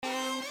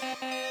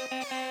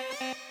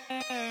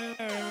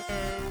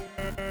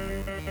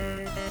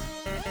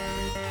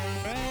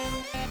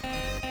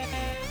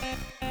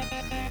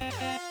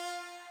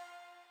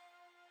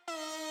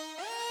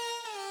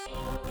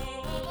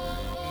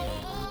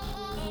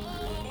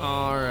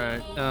All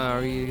right.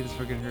 Are you this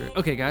fucking hurt?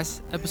 Okay,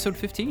 guys. Episode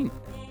 15.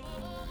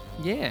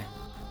 Yeah.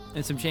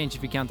 And some change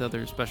if you count the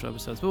other special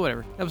episodes, but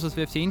whatever. Episode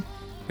 15 here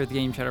at the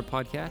Game Chatter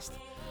podcast.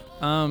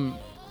 Um,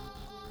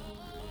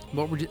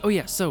 what we're oh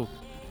yeah. So,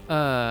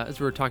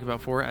 as we were talking about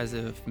before, as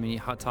of many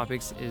hot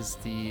topics, is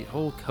the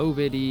whole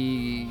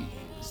COVID-y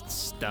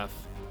stuff.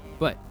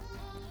 But,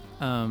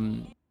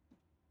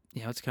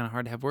 it's kind of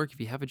hard to have work if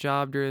you have a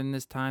job during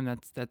this time.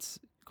 That's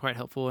quite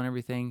helpful and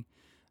everything.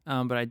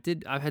 But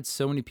I've had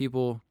so many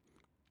people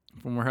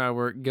from where I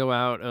work go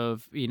out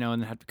of, and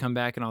then have to come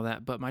back and all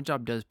that. But my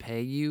job does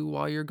pay you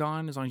while you're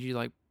gone as long as you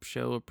like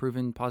show a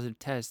proven positive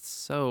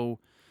test. So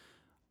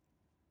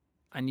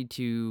I need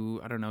to,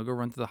 I don't know, go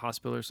run to the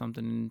hospital or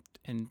something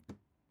and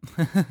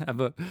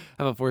have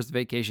a forced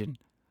vacation.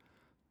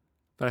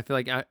 But I feel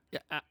like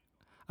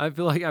I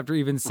feel like after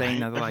even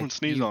saying Right? that, Everyone like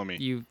sneezed on me.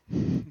 you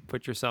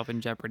put yourself in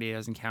jeopardy. It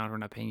doesn't count. We're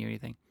not paying you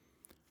anything.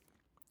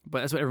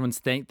 But that's what everyone's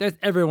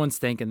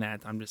thinking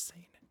that. I'm just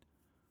saying it.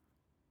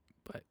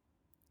 But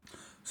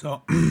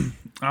So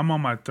I'm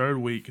on my third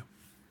week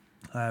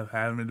of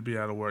having to be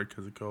out of work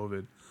because of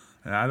COVID.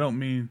 And I don't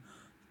mean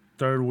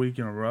third week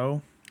in a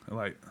row,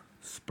 like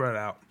spread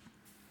out.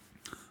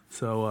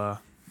 So,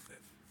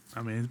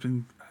 it's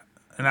been,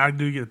 and I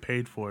do get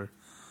paid for it.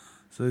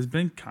 So it's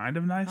been kind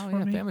of nice for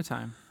me. family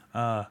time.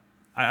 I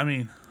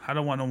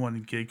don't want no one to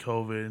get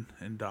COVID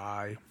and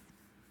die.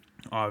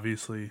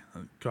 Obviously,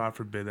 God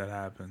forbid that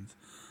happens.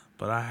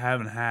 But I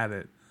haven't had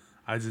it.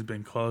 I've just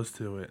been close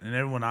to it. And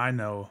everyone I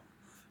know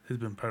has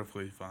been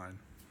perfectly fine.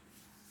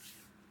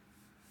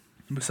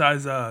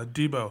 Besides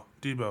Debo,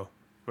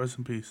 rest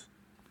in peace.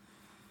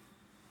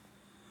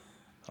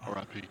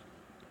 R.I.P.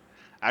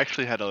 I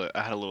actually had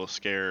a little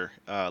scare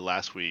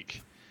last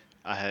week.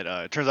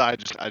 It turns out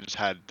I just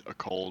had a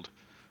cold,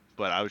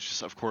 but I was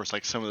just, of course,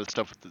 like some of the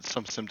stuff,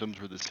 some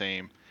symptoms were the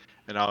same,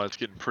 and I was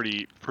getting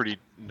pretty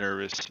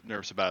nervous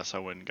about it, so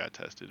I went and got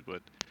tested,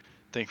 but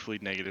thankfully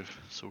negative,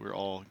 so we're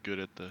all good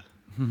at the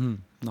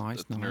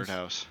Nice. nerd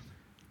house.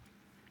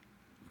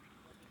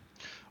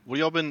 What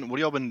y'all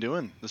been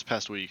doing this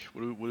past week?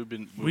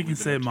 We can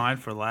save mine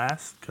for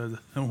last because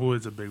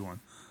it's a big one.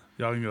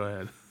 Y'all can go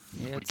ahead.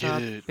 Yeah, it's get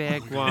up, it.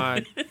 back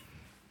wide.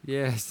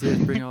 Yes,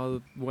 bring all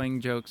the wang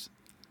jokes.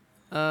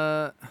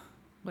 What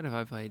have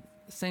I played?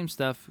 Same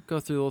stuff. Go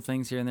through little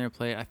things here and there.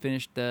 Play. I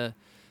finished the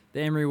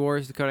Emery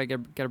Wars. Dakota, I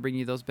got to bring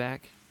you those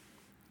back.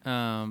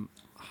 Hopping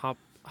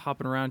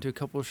around to a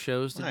couple of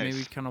shows that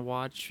maybe kind of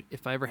watch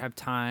if I ever have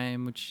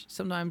time. Which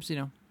sometimes,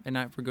 at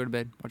night before I go to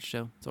bed, watch a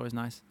show. It's always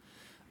nice.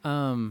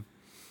 I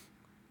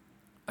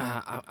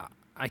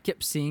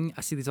kept seeing.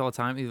 I see these all the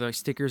time. Either like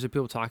stickers or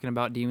people talking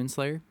about Demon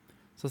Slayer.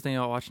 So I was thinking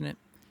about watching it.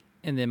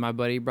 And then my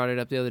buddy brought it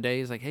up the other day.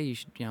 He's like, hey, you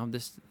should,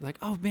 this, like,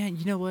 oh man,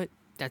 you know what?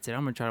 That's it.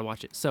 I'm going to try to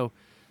watch it. So,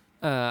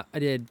 I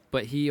did,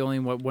 but he only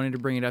wanted to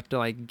bring it up to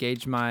like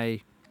gauge my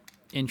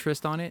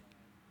interest on it.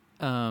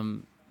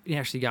 He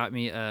actually got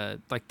me,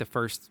 like the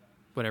first,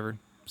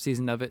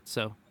 season of it.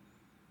 So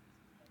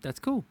that's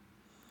cool.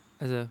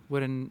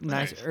 What a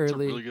nice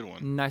early, a really good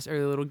one. nice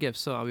early little gift.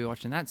 So I'll be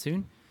watching that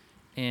soon.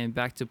 And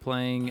back to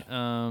playing,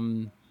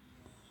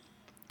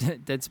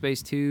 Dead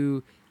Space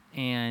 2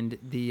 and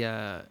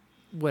the,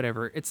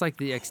 whatever. It's like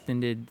the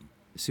extended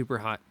Super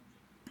Hot.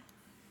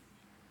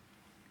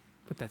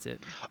 But that's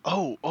it.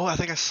 Oh, I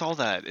think I saw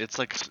that. It's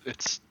like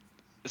it's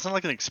not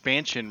like an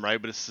expansion, right?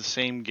 But it's the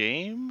same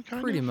game,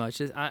 kind Pretty of.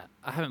 much. I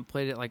haven't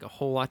played it like a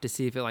whole lot to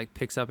see if it like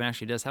picks up and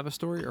actually does have a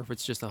story, or if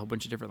it's just a whole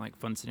bunch of different like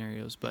fun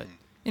scenarios. But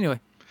anyway,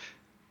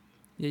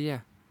 yeah.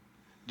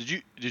 Did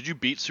you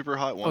beat Super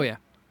Hot 1? Oh yeah.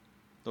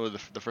 Oh, the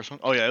first one?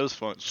 Oh yeah, it was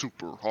fun.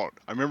 Super hot.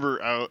 I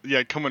remember,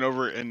 coming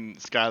over and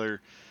Skylar,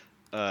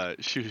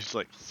 she was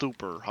like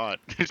super hot.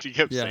 She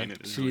kept saying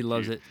it. She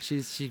loves it.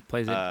 She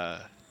plays it.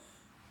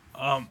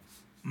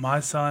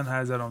 My son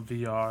has that on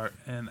VR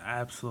and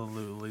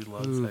absolutely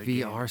loves that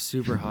VR game.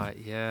 Super Hot.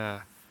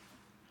 Yeah.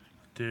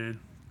 Dude,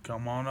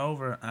 come on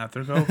over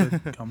after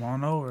COVID. Come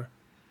on over.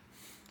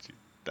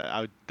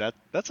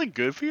 That's a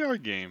good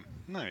VR game.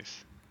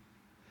 Nice.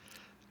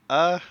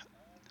 I've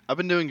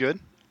been doing good.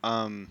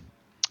 Talking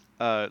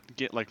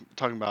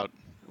about,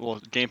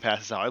 Game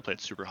Pass is how I played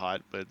Super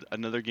Hot, but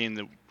another game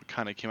that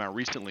kind of came out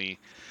recently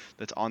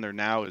that's on there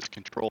now is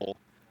Control,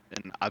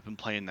 and I've been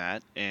playing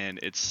that, and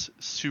it's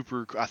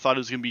super. I thought it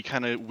was gonna be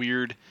kind of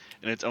weird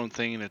in its own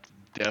thing, and it's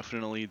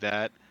definitely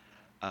that.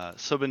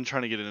 So I've been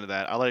trying to get into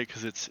that. I like it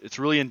because it's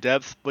really in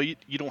depth, but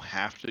you don't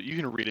have to. You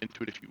can read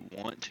into it if you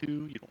want to.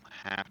 You don't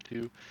have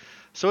to.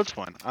 So it's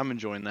fun. I'm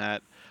enjoying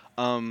that.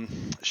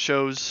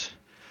 Shows.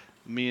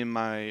 Me and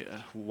my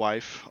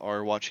wife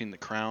are watching The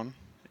Crown,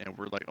 and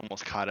we're like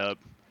almost caught up,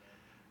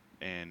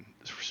 and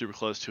we're super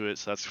close to it.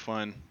 So that's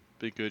fun.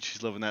 Been good.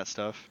 She's loving that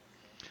stuff.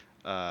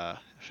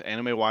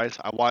 Anime wise,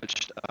 I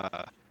watched.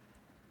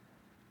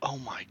 Oh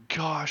my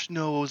gosh,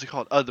 no, what was it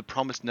called? The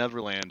Promised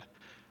Neverland.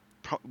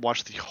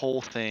 Watched the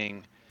whole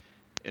thing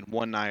in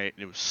one night.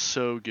 And it was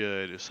so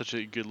good. It was such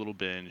a good little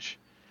binge.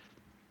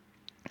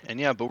 And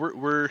yeah, but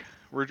we're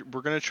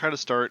gonna try to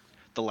start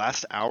the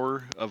last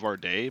hour of our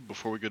day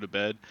before we go to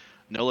bed,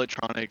 no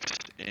electronics,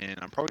 and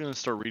I'm probably gonna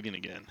start reading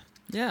again.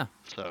 Yeah.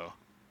 So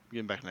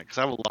getting back to that because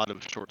I have a lot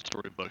of short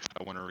story books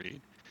I want to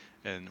read,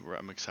 and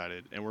I'm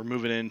excited. And we're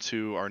moving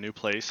into our new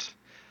place,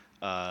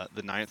 the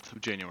 9th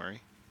of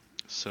January.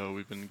 So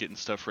we've been getting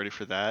stuff ready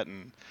for that,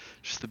 and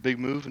just a big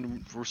move,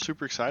 and we're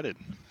super excited.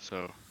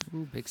 So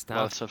Ooh, big a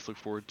lot of stuff. stuff to look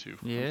forward to.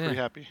 I'm Yeah. pretty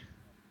happy.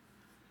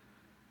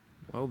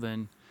 Well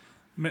then.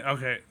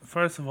 Okay,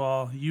 first of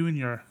all, you and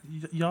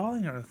y'all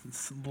and your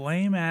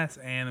lame ass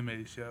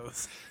anime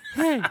shows.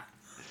 Hey.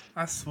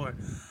 I swear.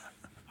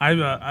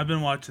 I've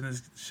been watching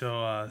this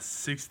show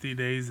 60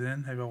 Days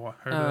In. Have you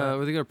heard of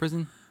Where they go to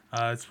prison?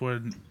 that? It's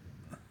for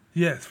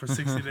yes, for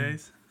 60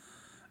 days.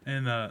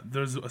 And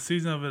there's a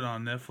season of it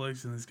on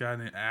Netflix, and this guy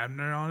named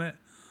Abner on it.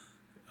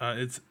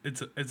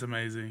 It's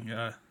amazing.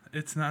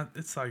 It's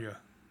like a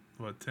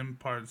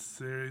 10-part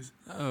series.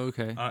 Oh,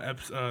 okay. 10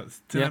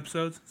 Yeah.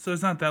 episodes, so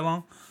it's not that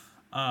long.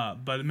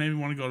 But it made me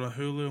want to go to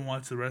Hulu and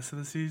watch the rest of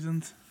the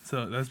seasons.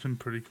 So that's been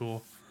pretty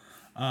cool.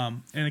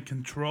 And in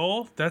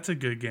Control, that's a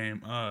good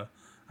game.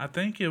 I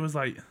think it was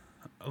like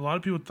a lot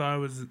of people thought it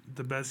was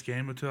the best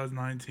game of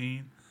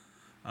 2019.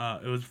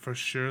 It was for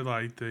sure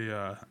like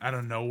the out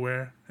of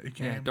nowhere it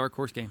came. Yeah, Dark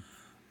Horse game.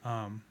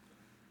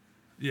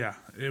 Yeah,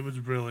 it was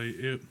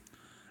really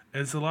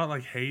It's a lot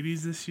like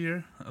Hades this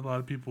year. A lot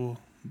of people,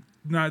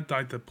 not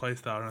like the play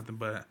style or nothing,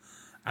 but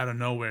out of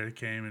nowhere it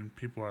came and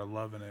people are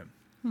loving it.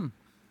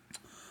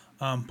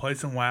 Play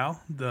some WoW.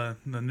 The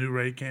new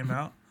raid came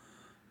out.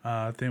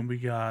 I think we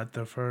got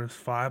the first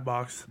 5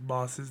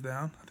 bosses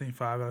down. I think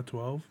 5 out of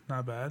 12.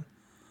 Not bad.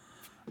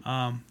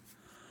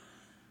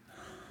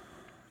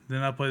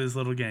 Then I play this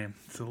little game.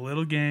 It's a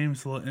little game.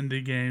 It's a little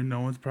indie game. No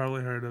one's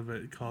probably heard of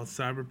it. Called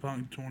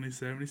Cyberpunk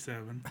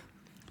 2077.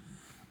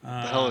 The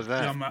hell is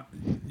that?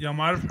 Y'all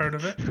might have heard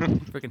of it.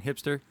 Freaking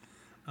hipster.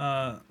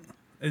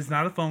 It's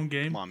not a phone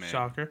game. Come on, man.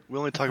 Shocker. We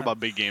only talk about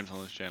big games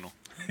on this channel.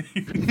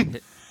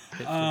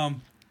 Hipster.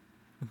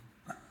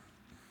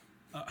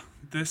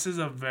 This is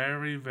a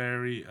very,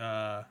 very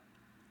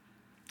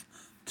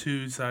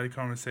two-sided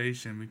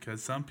conversation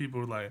because some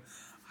people are like,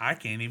 I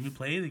can't even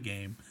play the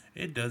game.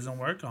 It doesn't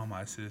work on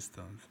my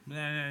systems.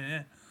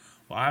 Yeah.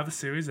 Well, I have a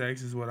Series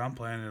X is what I'm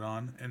playing it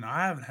on, and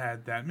I haven't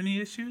had that many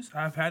issues.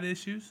 I've had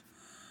issues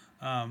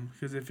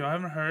because if y'all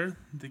haven't heard,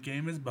 the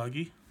game is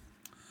buggy.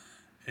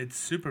 It's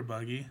super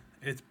buggy.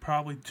 It's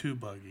probably too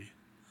buggy.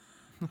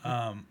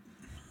 How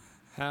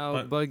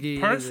But buggy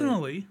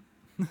personally,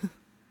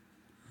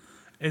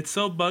 it's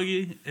so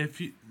buggy. If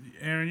you,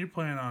 Aaron, you're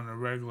playing on a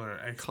regular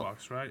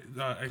Xbox, right? is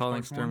it? Calling Xbox One.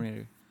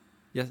 Exterminator.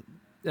 Yes.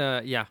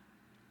 Yeah.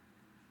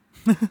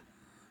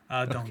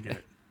 Don't get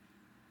it.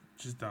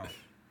 Just don't.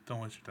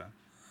 Don't waste your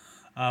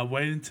time.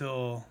 Wait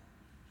until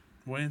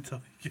you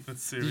get a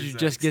Series Did you X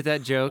just get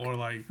that joke? or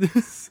like.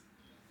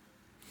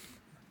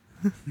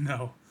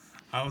 No,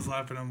 I was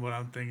laughing at what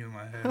I'm thinking in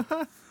my head.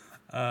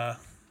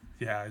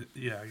 Yeah,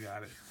 I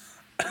got it.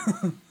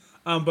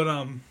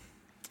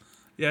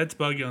 Yeah, it's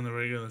buggy on the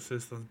regular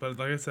systems. But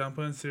like I said, I'm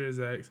playing Series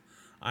X.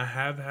 I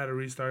have had to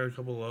restart a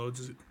couple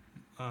loads,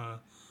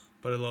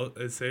 but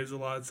it saves a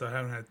lot, so I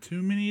haven't had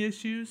too many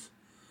issues.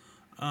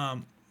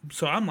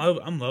 So I'm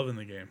loving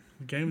the game.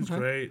 The game is Okay.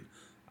 great.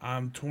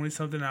 I'm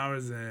 20-something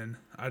hours in.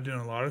 I'm doing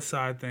a lot of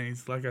side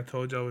things. Like I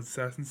told y'all with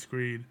Assassin's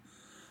Creed,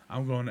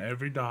 I'm going to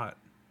every dot,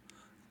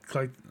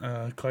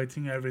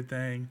 collecting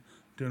everything,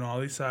 doing all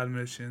these side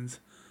missions.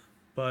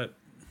 But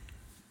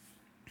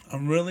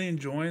I'm really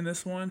enjoying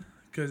this one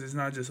because it's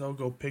not just,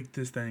 go pick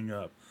this thing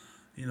up.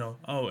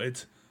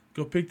 It's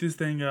go pick this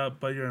thing up,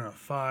 but you're in a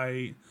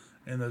fight,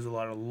 and there's a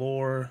lot of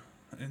lore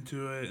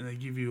into it, and they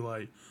give you,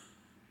 like,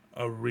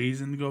 a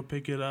reason to go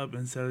pick it up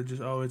instead of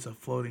just, it's a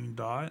floating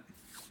dot.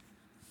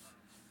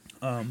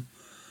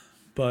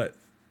 But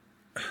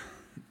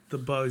the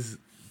bugs,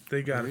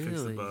 they gotta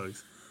fix the Really?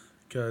 bugs.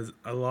 Because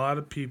a lot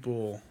of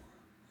people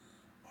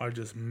are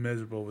just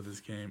miserable with this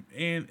game.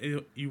 And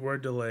you were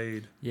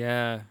delayed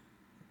Yeah.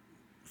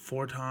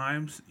 4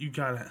 times. You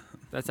gotta...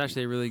 That's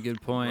actually a really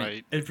good point.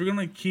 Right. If you're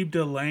gonna keep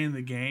delaying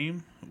the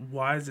game,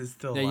 why is it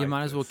still Yeah, you like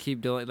might as well this?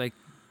 keep delaying. Like,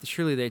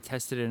 surely they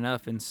tested it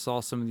enough and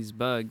saw some of these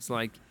bugs.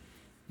 Like,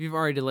 if you've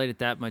already delayed it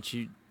that much,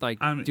 you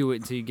do it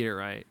until you get it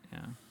right. Yeah.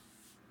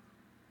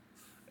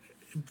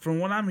 From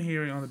what I'm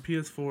hearing on the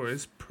PS4,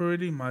 it's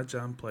pretty much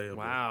unplayable.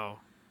 Wow.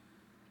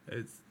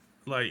 It's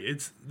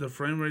the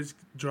frame rates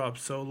drop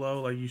so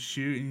low, like you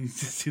shoot and you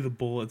just see the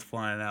bullets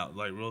flying out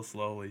like real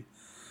slowly.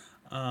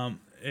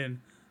 And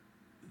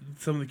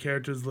some of the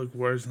characters look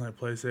worse than like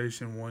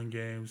PlayStation 1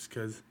 games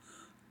because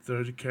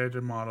their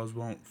character models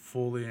won't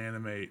fully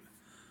animate.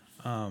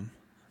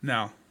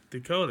 Now,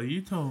 Dakota, you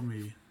told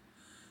me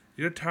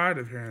you're tired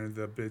of hearing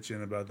the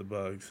bitching about the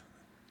bugs.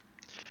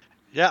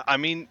 Yeah, I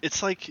mean,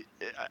 it's like,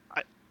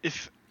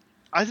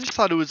 I just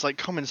thought it was like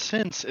common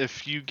sense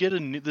if you get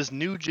this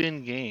new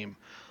gen game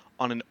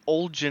on an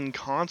old gen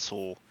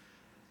console,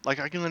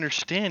 like I can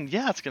understand,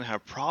 yeah, it's gonna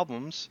have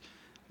problems,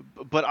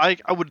 but I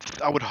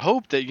would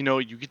hope that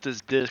you get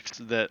this disc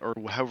that or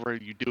however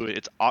you do it,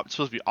 it's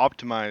supposed to be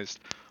optimized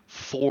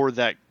for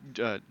that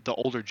the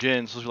older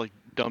gens, so it's like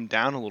dumbed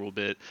down a little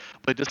bit,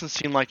 but it doesn't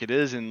seem like it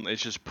is, and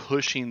it's just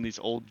pushing these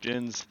old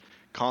gens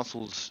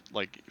consoles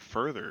like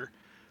further.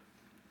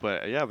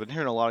 But yeah, I've been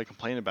hearing a lot of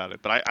complaint about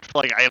it. But I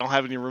feel like I don't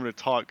have any room to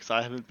talk because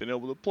I haven't been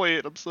able to play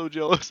it. I'm so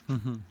jealous.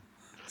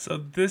 So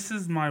this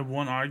is my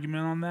one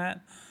argument on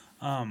that.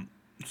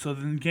 So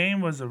the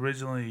game was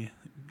originally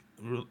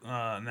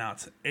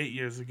announced 8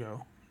 years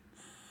ago.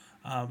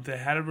 They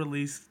had a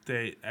release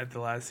date at the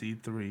last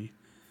E3,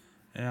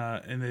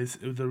 and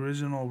the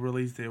original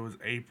release date was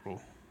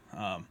April.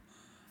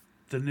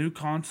 The new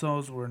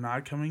consoles were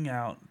not coming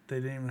out. We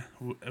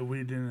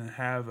didn't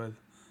have a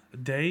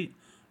date.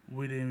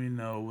 We didn't even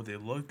know what they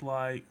looked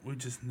like. We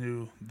just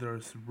knew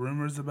there's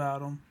rumors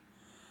about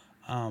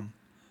them.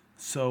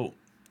 So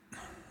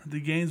the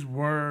games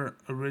were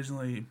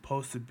originally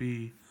supposed to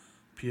be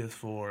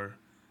PS4,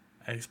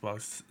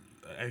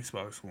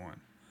 Xbox One.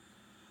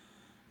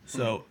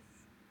 So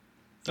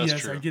That's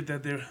yes, true. I get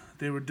that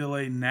they were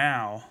delayed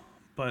now,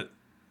 but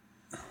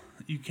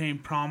you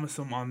can't promise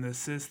them on this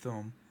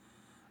system.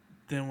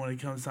 Then when it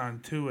comes time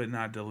to it,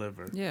 not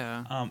deliver.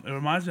 Yeah. It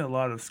reminds me a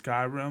lot of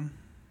Skyrim.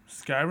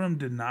 Skyrim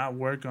did not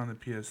work on the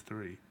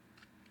PS3.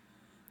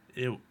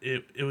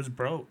 It was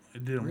broke.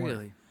 It didn't work.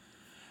 Really?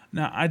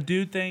 Now I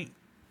do think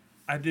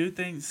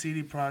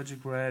CD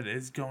Projekt Red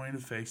is going to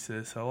fix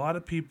this. A lot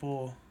of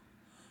people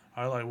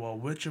are like, "Well,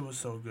 Witcher was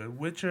so good.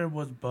 Witcher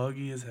was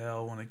buggy as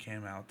hell when it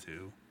came out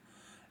too."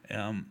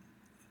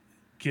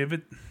 Give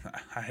it.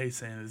 I hate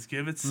saying this.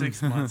 Give it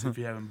 6 months if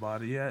you haven't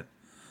bought it yet.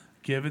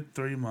 Give it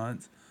 3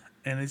 months,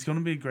 and it's going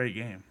to be a great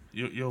game.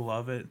 You'll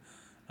love it.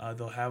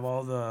 They'll have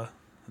all the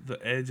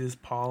edges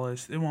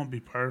polished. It won't be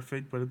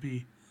perfect, but it'll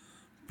be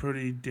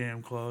pretty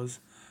damn close.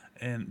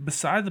 And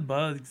beside the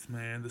bugs,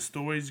 man, the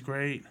story's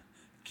great.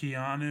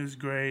 Keanu's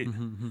great.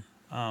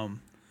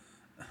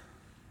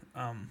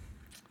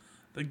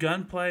 The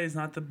gunplay is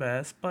not the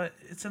best, but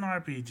it's an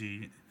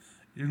RPG.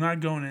 You're not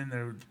going in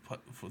there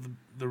for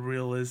the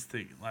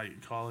realistic,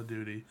 like Call of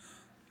Duty.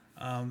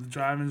 The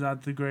driving's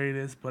not the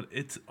greatest, but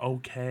it's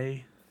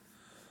okay.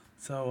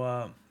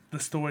 So the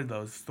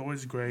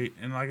story's great,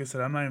 and like I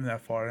said, I'm not even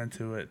that far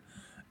into it.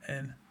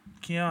 And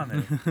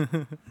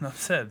Keanu, enough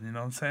said. You know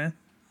what I'm saying?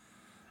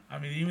 I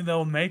mean, even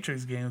though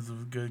Matrix games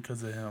was good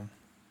because of him.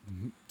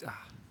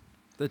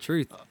 The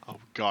truth. Oh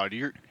God,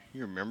 you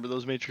remember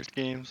those Matrix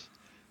games?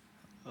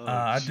 Oh,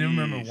 I do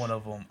remember jeez. one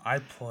of them. I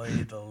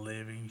played the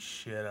living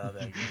shit out of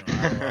that game.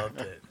 I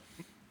loved it.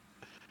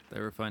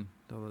 They were fun.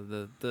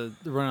 The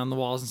run on the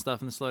walls and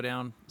stuff and the slow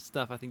down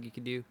stuff I think you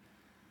could do.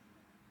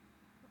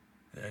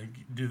 Yeah, you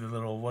do the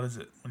little, what is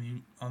it when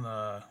you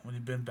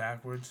bend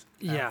backwards?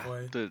 Yeah.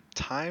 Halfway? The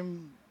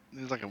time,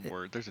 there's like a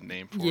word. There's a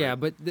name for it. Yeah,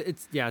 but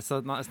it's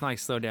not like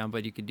slow down,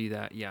 but you could do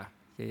that. Yeah.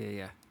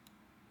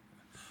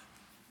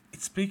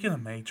 Speaking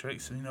of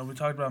Matrix, we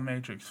talked about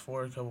Matrix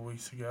 4 a couple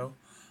weeks ago.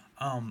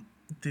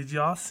 Did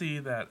y'all see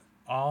that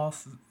all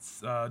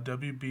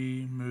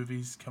WB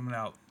movies coming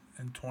out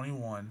in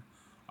 21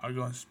 are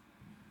going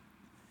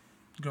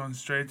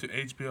straight to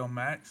HBO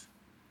Max?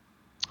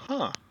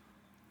 Huh.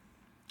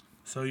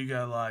 So you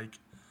got like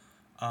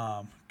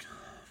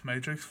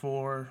Matrix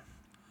 4,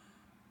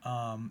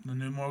 the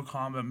new Mortal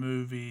Kombat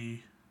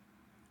movie,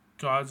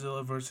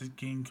 Godzilla vs.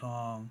 King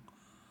Kong.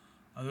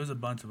 There's a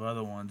bunch of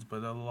other ones,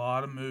 but a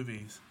lot of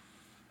movies.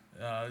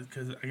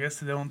 Because I guess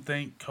they don't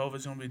think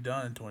COVID's going to be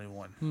done in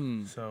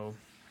 21. So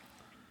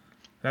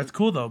that's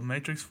cool, though.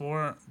 Matrix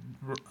 4,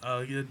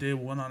 you did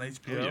one on HBO.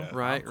 Oh, yeah.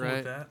 Right, I'm cool right.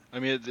 with that. I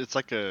mean, it's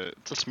like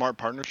it's a smart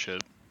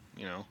partnership.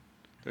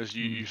 There's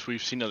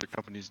we've seen other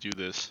companies do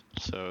this,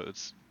 so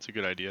it's a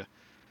good idea.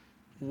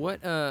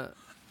 What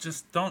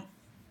Just don't.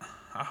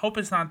 I hope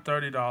it's not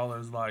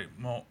 $30 like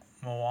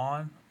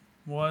Moana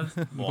was.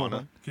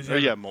 Moana. 'Cause Oh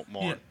yeah, yeah.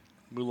 Mulan.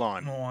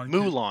 Mulan.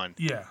 Mulan.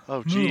 Yeah.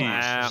 Oh Mulan. geez,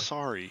 Wow.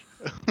 sorry.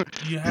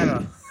 You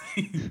had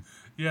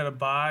to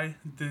buy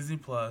Disney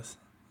Plus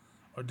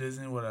or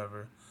Disney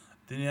whatever.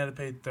 Then you had to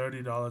pay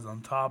 $30 on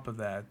top of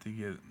that to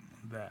get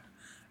that.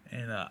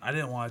 And I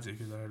didn't watch it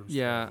because I heard it was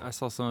terrible. I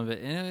saw some of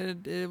it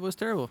and it was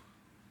terrible.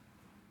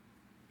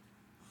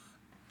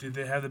 Did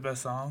they have the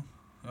best song?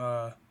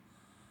 A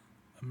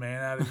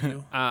Man Out of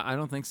You? I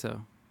don't think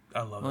so.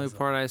 I love The only that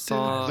part I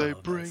saw They love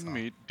that bring song.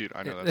 me, dude.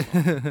 I know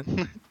that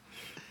song.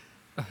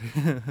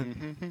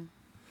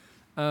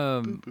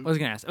 I was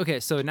gonna ask. Okay,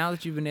 so now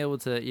that you've been able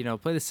to,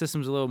 play the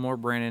systems a little more,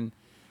 Brandon,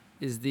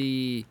 is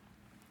is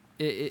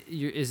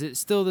it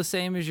still the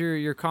same as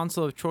your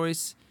console of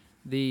choice,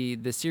 the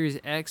Series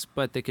X,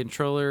 but the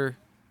controller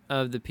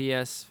of the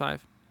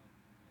PS5?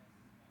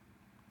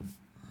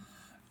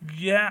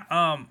 Yeah,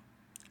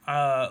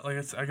 like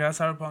I got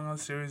Cyberpunk on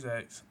Series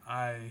X.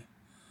 I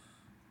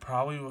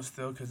probably will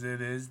still because it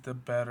is the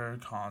better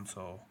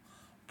console.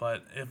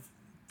 But if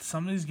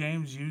some of these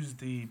games use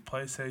the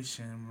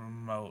PlayStation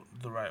remote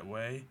the right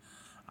way,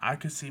 I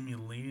could see me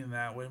leaning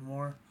that way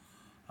more.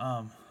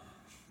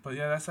 But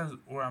yeah, that's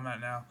where I'm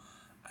at now.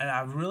 And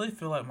I really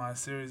feel like my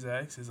Series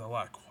X is a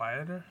lot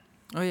quieter.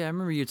 Oh yeah, I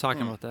remember you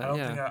talking about that. I don't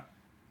Yeah. think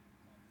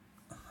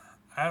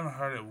I haven't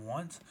heard it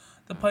once.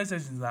 The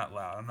PlayStation's not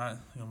loud. I'm not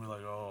gonna be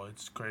like, oh,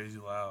 it's crazy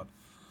loud.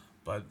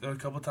 But there are a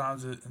couple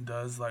times it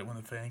does, like when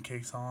the fan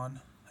kicks on.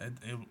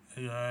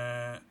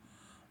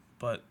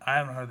 But I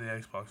haven't heard the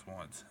Xbox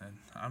once, and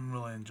I'm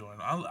really enjoying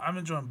it. I'm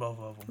enjoying both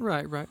of them.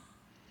 Right. But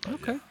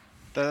Okay. yeah.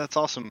 That's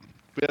awesome.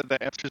 We had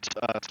that answered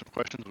some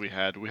questions we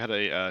had. We had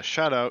a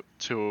shout out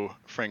to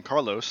Frank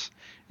Carlos,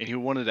 and he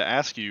wanted to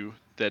ask you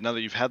that now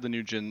that you've had the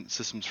new gen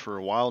systems for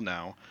a while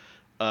now,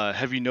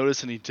 have you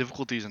noticed any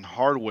difficulties in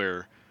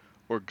hardware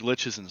or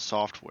glitches in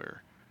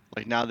software?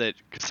 Like now that,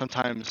 cause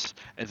sometimes,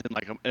 and then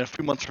like in a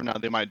few months from now,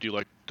 they might do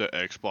like the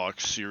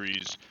Xbox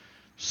Series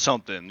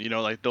something,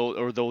 like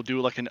they'll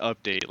do like an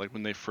update, like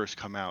when they first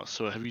come out.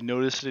 So have you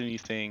noticed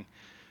anything,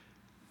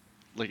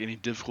 like any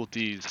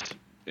difficulties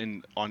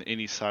on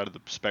any side of the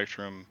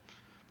spectrum?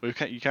 But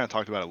you kind of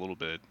talked about it a little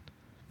bit.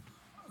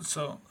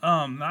 So,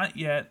 not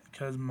yet,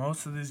 because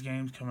most of these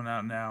games coming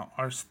out now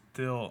are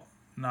still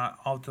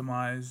not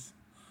optimized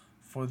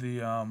for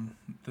the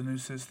new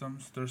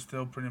systems. They're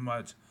still pretty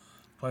much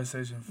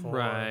PlayStation 4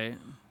 Right.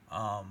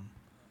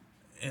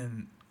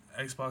 and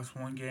Xbox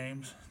One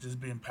games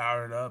just being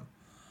powered up.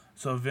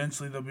 So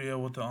eventually they'll be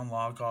able to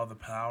unlock all the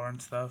power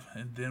and stuff,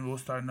 and then we'll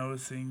start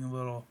noticing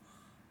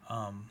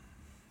um,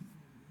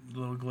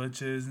 little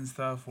glitches and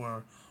stuff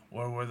where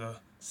the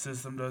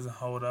system doesn't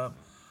hold up.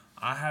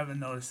 I haven't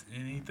noticed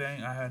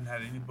anything. I haven't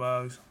had any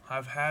bugs.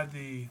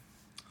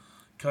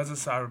 Because of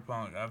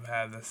Cyberpunk, I've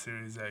had the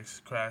Series X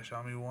crash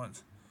on me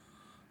once,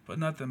 but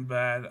nothing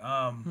bad.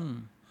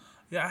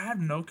 Yeah, I have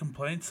no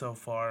complaints so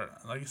far.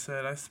 Like I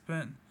said, I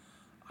spent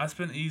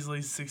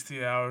easily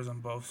 60 hours on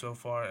both so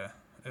far,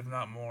 if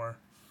not more.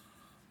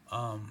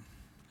 Um,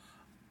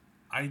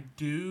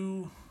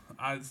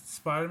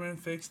 Spider-Man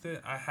fixed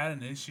it. I had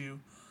an issue.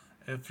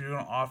 If you're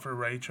gonna offer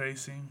ray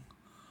tracing,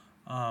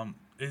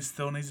 it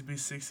still needs to be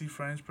 60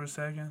 frames per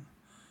second.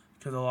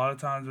 Because a lot of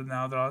times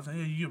now they're all saying,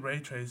 yeah, you get ray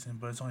tracing,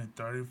 but it's only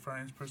 30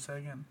 frames per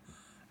second.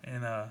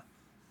 And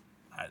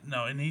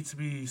no, it needs to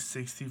be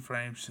 60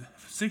 frames.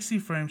 60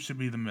 frames should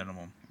be the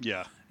minimum.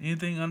 Yeah.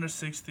 Anything under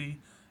 60,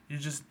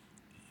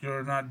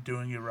 you're not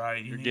doing it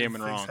right. You're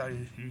gaming wrong.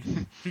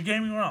 You're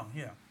gaming wrong,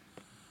 yeah.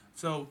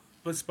 So,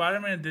 but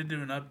Spider-Man did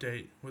do an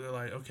update where they're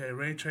like, okay,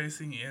 ray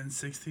tracing in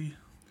 60,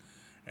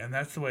 and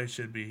that's the way it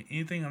should be.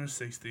 Anything under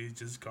 60 is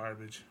just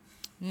garbage.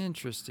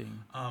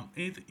 Interesting.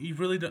 You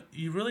really don't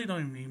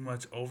even need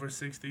much over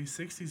 60.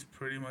 60 is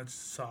pretty much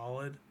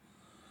solid.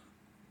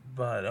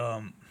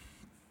 But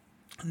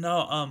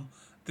no,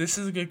 this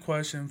is a good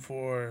question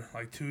for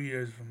like 2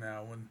 years from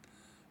now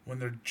when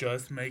they're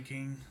just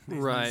making these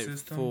new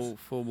systems,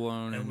 full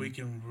blown, and we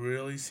can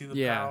really see the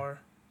Yeah. power.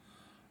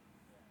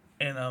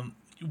 And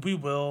we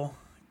will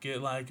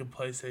get like a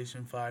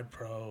PlayStation 5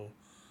 Pro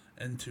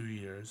in 2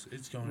 years.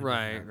 It's going to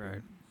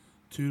right.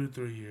 2 to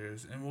 3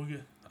 years, and we'll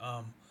get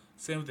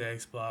same with the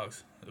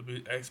Xbox. It'll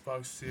be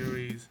Xbox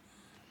Series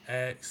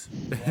X,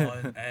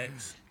 One,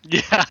 X.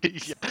 Yeah.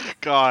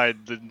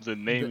 God, the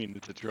naming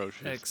is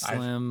atrocious. X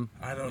Slim.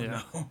 I don't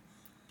Yeah. know.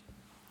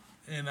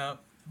 And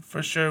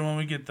for sure, when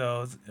we get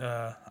those,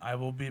 I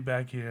will be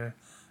back here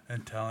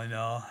and telling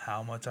y'all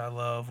how much I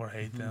love or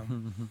hate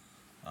them.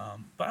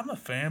 But I'm a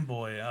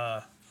fanboy.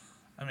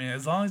 I mean,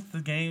 as long as the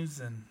games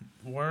and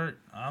work,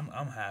 I'm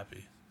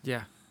happy.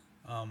 Yeah.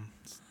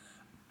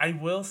 I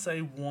will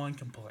say one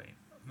complaint.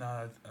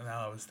 Now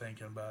I was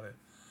thinking about it.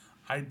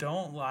 I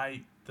don't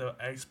like the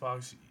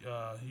Xbox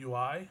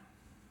UI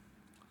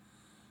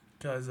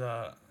because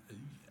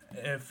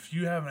if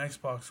you have an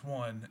Xbox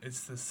One,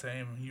 it's the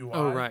same UI.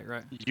 Oh, right.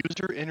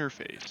 User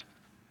interface.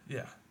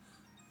 Yeah.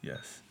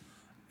 Yes.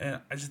 And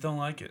I just don't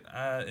like it.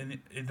 And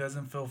it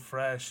doesn't feel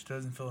fresh. It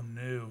doesn't feel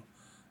new.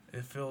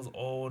 It feels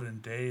old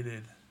and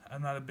dated.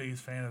 I'm not a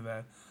biggest fan of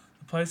that.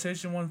 The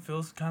PlayStation 1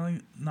 feels kind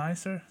of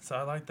nicer, so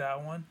I like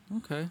that one.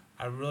 Okay.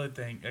 I really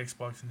think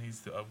Xbox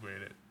needs to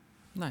upgrade it.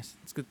 Nice.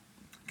 It's good.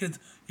 Because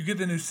you get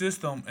the new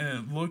system,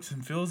 and it looks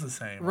and feels the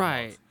same.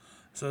 Right. Almost.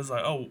 So it's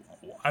like, oh,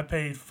 I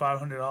paid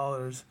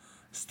 $500,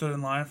 stood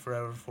in line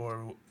forever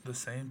for the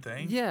same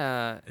thing.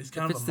 Yeah. It's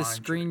kind if of it's a the mind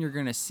screen trick. you're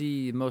going to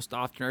see most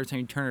often every time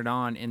you turn it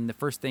on, and the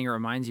first thing it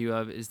reminds you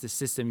of is the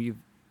system you've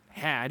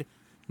had,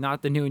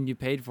 not the new one you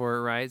paid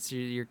for, right? So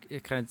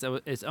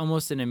it's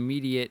almost an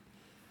immediate,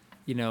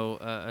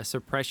 a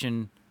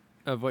suppression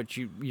of what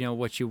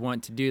you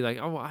want to do. Like,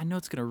 oh, well, I know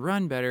it's going to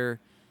run better.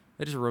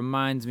 That just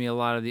reminds me a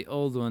lot of the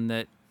old one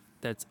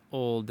that's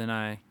old, and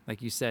I,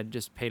 like you said,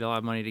 just paid a lot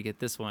of money to get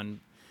this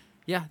one.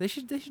 Yeah, they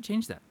should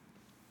change that.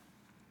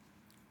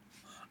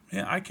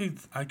 Yeah, I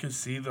could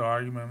see the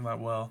argument like,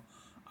 well,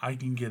 I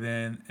can get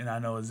in and I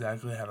know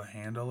exactly how to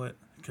handle it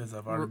because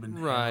I've already been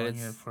handling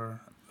it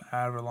for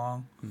however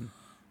long. Mm-hmm.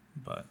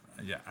 But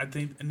yeah, I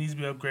think it needs to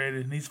be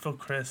upgraded. It needs to feel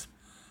crisp.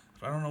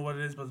 I don't know what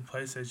it is about the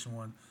PlayStation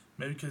 1.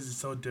 Maybe because it's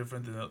so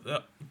different than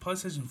the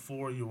PlayStation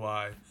 4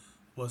 UI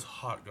was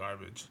hot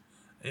garbage.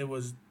 It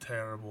was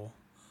terrible.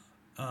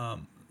 I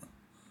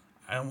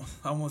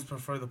almost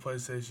prefer the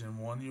PlayStation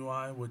 1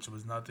 UI, which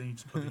was nothing. You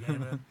just put the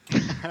game in.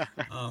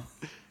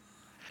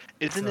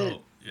 Isn't So-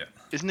 it Yeah.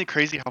 Isn't it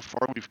crazy how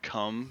far we've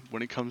come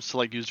when it comes to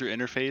like user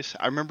interface?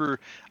 I remember,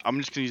 I'm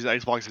just gonna use the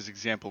Xbox as an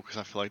example because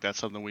I feel like that's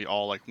something we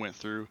all like went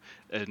through,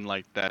 and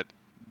like that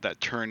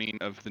turning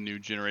of the new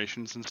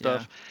generations and Yeah.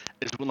 stuff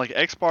is when like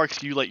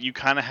Xbox, you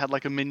kind of had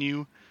like a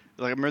menu.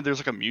 Like I remember there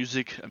was like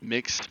a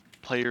mix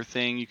player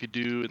thing you could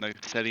do and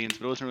like settings,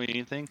 but it wasn't really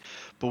anything.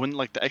 But when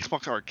like the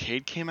Xbox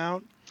Arcade came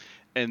out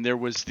and there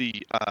was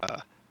the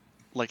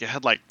like it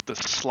had like the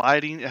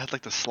sliding, it had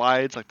like the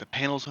slides, like the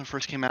panels when it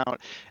first came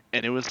out,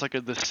 and it was like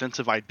this sense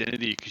of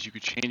identity because you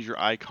could change your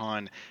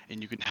icon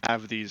and you could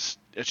have these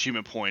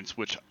achievement points,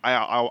 which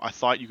I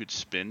thought you could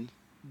spend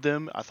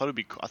them. I thought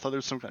I thought there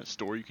was some kind of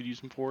store you could use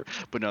them for,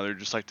 but no, they're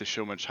just like to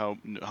show how much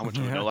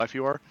of a no Yeah. life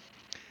you are.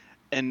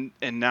 And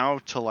now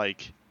to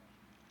like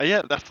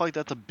yeah, I feel like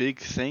that's a big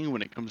thing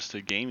when it comes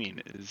to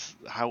gaming is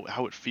how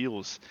it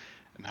feels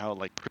and how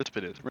like crisp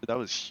it is. Remember, that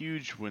was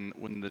huge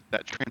when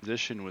that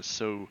transition was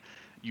so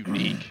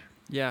unique.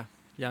 Yeah.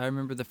 Yeah. I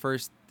remember the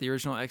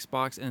original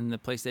Xbox and the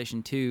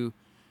PlayStation 2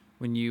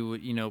 when you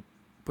would,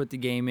 put the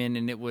game in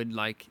and it would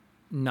like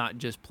not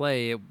just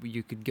play.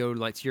 You could go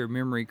like to your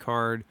memory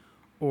card,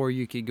 or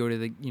you could go to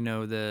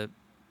the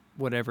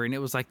whatever, and it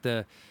was like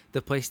the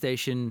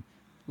PlayStation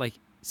like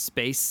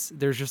space.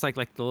 There's just like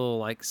the little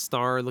like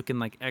star looking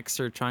like X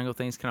or triangle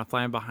things kind of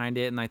flying behind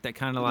it, and like that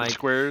kind of Little like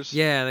squares.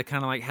 yeah, that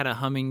kind of like had a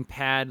humming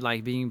pad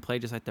like being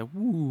played just like the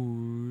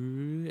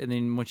woo, and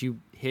then once you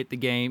hit the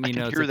game, I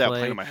can to hear that play.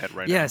 playing in my head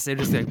right Yes, it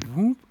just like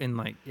whoop and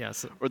like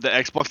yes, now. Or the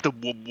Xbox, the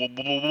whoop, whoop,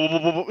 whoop, whoop,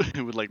 whoop, whoop, whoop,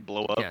 it would like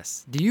blow up.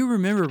 yes. Do you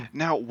remember?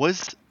 Now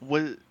was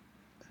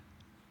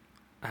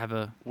I have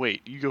a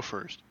wait, you go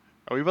first.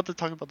 Are we about to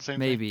talk about the same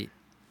maybe.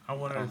 I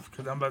want to,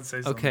 because I'm about to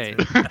say something. Okay,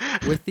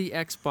 Too. with the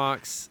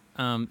Xbox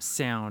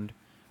sound,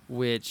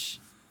 which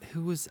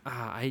who was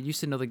I used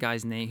to know the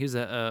guy's name. He was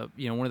a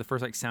one of the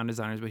first like sound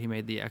designers, but he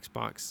made the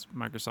Xbox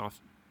Microsoft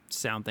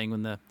sound thing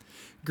when the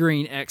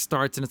green X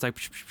starts and it's like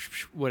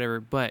whatever.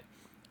 But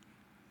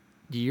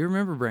do you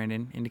remember,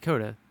 Brandon and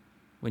Dakota,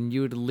 when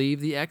you would leave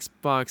the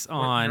Xbox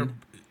on?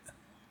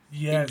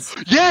 Yes.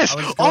 Yes,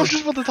 I was I was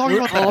just about to talk We're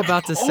about that. all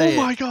about to say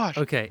Oh my it. gosh.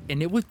 Okay,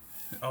 and it would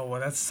Oh,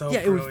 well, that's so yeah,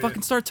 it brilliant. would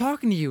fucking start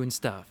talking to you and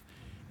stuff.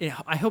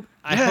 I hope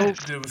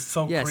Yes. It was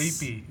so yes,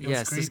 creepy. It yes,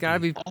 was creepy. there's gotta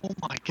be Oh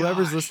my gosh.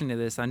 whoever's listening to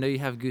this. I know you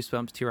have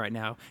goosebumps too right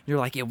now. You're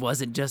like, it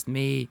wasn't just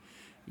me.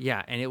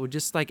 Yeah, and it would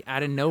just like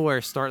out of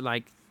nowhere start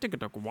like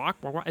walk.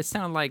 It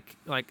sounded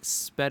like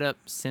sped up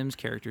Sims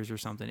characters or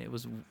something. It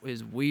was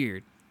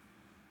weird.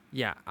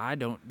 Yeah, I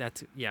don't.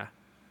 That's yeah.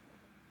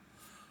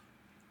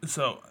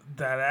 So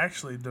that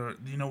actually, do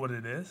you know what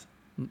it is?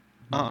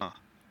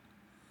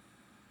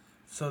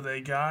 So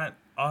they got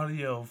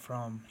audio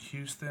from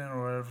Houston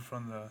or wherever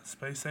from the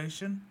space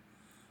station,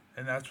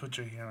 and that's what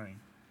you're hearing.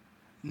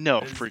 No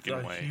It's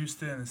freaking way.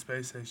 Houston and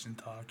space station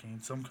talking,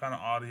 some kind of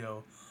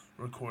audio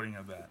recording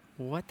of that.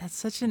 What? That's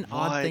such an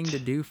odd thing What? to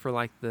do for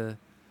like that.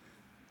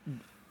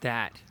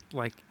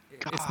 Like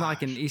it's not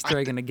like an Gosh, Easter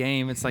egg in a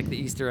game. It's like the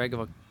Easter egg of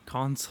a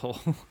console.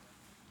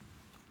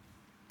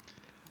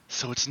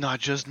 So it's not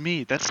just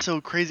me. That's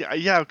so crazy.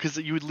 Yeah, because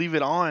you would leave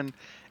it on,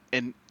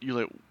 and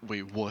you're like,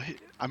 wait, what?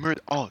 I remember.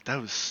 Oh, that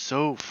was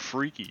so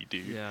freaky,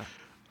 dude. yeah.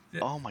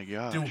 Oh my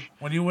gosh. Dude,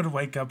 when you would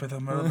wake up in the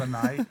middle of the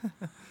night,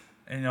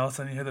 and all of a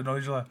sudden you hear the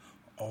noise, you're like,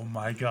 "Oh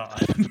my god!"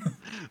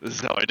 This is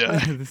how I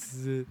die. This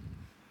is it.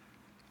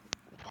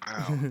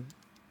 Wow.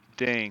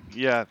 Dang.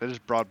 Yeah, that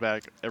just brought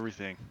back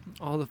everything.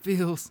 All the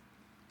feels.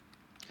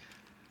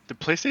 Did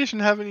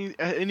PlayStation have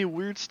any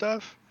weird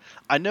stuff?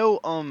 I know.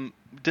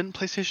 Didn't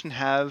PlayStation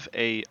have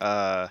a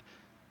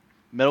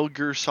Metal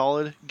Gear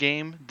Solid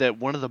game that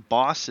one of the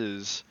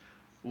bosses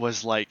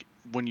was like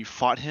when you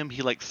fought him,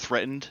 he like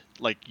threatened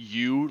like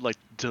you like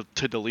to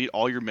delete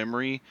all your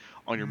memory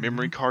on your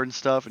memory card and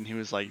stuff, and he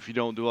was like, if you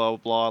don't do blah blah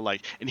blah,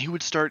 like, and he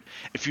would start,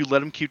 if you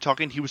let him keep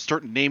talking, he would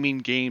start naming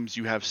games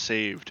you have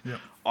saved Yep.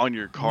 on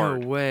your card.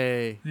 No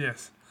way.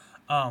 Yes.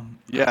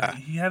 Yeah.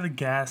 He had a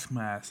gas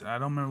mask. I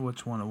don't remember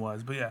which one it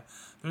was, but yeah,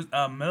 there's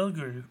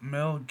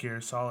Metal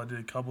Gear Solid did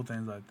a couple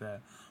things like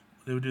that.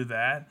 They would do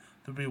that.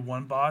 There'd be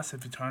one boss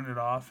if you turned it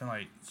off and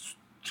like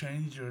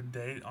change your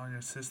date on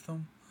your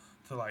system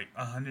to like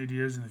 100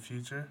 years in the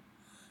future.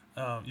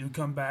 You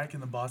come back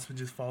and the boss would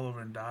just fall over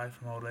and die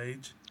from old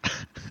age.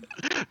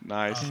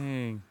 Nice.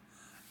 Dang.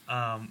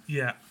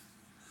 Yeah,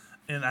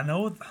 and I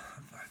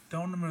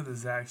don't remember the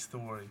exact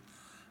story,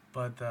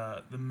 but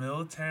the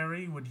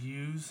military would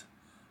use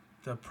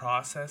the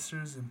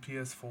processors in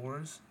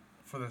PS4s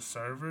for the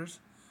servers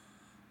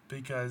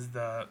because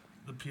the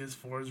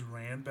PS4s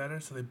ran better,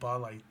 so they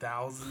bought like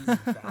thousands and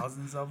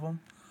thousands of them.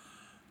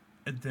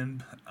 And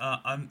then,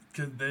 cause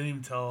they didn't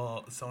even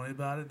tell Sony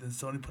about it. Then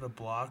Sony put a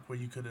block where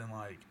you couldn't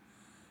like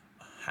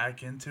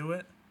hack into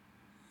it,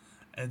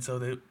 and so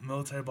the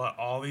military bought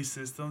all these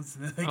systems,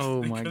 and they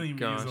Oh my couldn't even use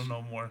gosh. them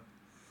no more.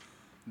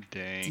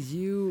 Dang.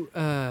 You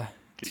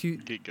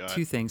Get God.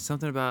 two things.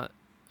 Something about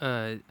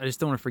I just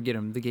don't want to forget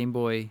them. The Game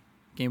Boy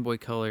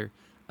Color.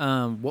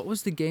 What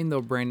was the game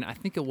though, Brandon? I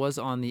think it was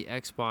on the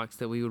Xbox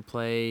that we would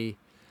play.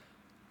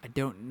 I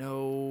don't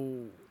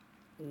know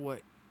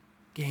what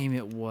game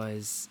it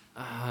was.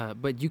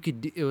 But you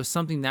could. It was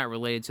something that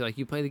related to, like,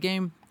 you play the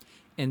game,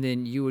 and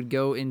then you would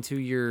go into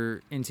your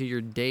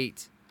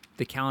date,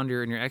 the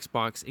calendar in your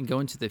Xbox, and go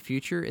into the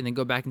future, and then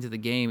go back into the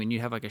game, and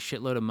you'd have like a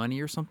shitload of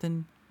money or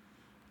something.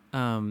 You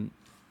can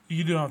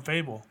do it on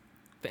Fable.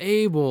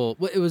 Fable.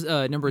 What it was?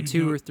 Number You 2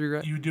 do or it- 3,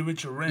 right? You do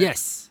it your rent.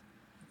 Yes.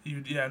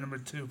 Number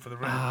 2 for the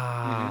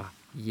rent.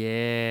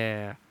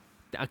 Yeah.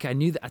 Okay, I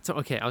knew that.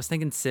 Okay, I was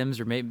thinking Sims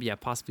or maybe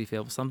possibly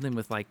Fable, something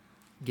with like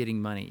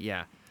getting money.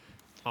 Yeah.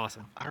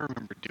 Awesome. I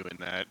remember doing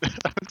that.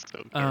 I was so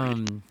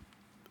nerdy.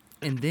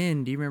 And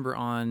then do you remember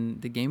on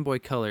the Game Boy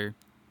Color?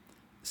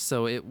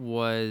 So it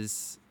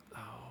was,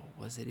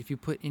 was it if you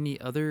put any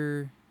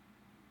other?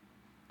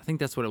 I think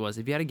that's what it was.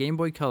 If you had a Game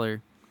Boy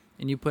Color,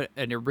 and you put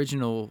an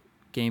original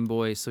Game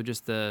Boy, so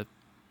just a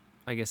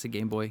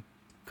Game Boy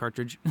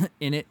cartridge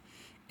in it,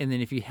 and then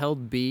if you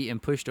held B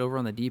and pushed over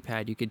on the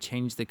D-pad, you could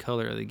change the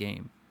color of the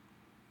game.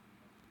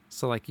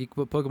 So like you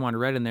could put Pokemon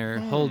Red in there,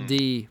 hold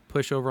D,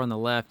 push over on the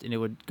left, and it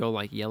would go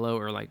like yellow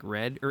or like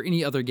red, or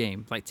any other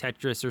game like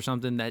Tetris or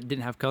something that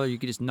didn't have color. You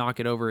could just knock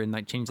it over and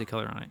like change the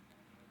color on it.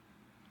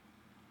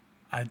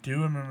 I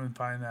do remember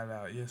finding that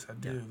out. Yes, I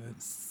do.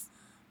 That's,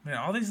 man,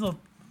 all these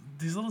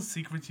little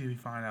secrets you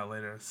find out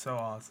later are so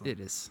awesome. It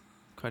is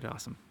quite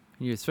awesome.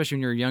 You, especially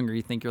when you're younger,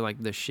 you think you're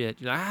like the shit.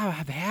 You're like,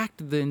 I've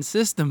hacked the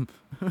system.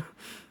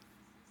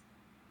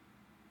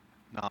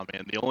 Nah,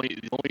 man. The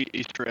only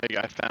Easter egg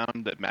I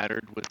found that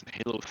mattered was in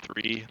Halo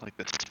 3. Like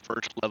this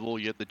first level,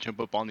 you have to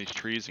jump up on these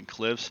trees and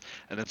cliffs,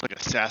 and it's like a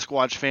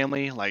Sasquatch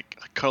family like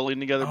cuddling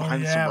together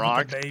behind some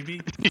rocks. With the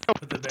baby. Yeah,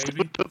 With the baby.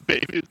 With the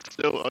baby, it's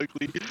so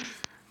ugly.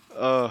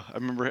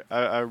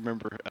 I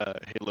remember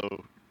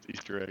Halo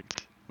Easter eggs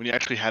when you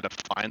actually had to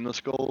find the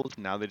skulls.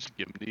 Now they just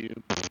give them to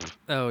you.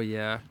 Oh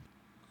yeah.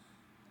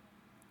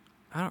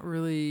 I don't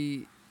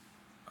really.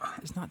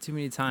 There's not too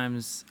many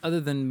times, other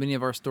than many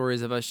of our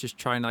stories of us just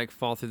trying to like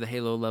fall through the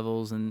Halo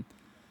levels and.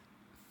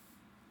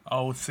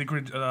 Oh,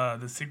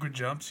 the secret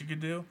jumps you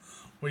could do,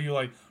 where you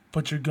like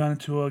put your gun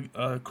into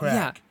a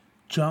crack,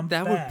 jump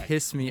that back, would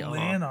piss me off.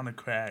 land on a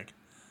crack,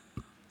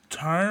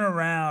 turn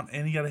around,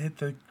 and you gotta hit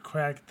the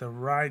crack at the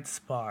right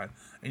spot,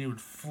 and you would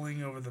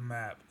fling over the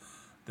map.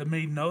 That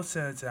made no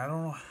sense. I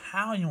don't know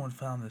how anyone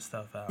found this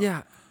stuff out.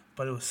 Yeah.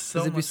 But it was so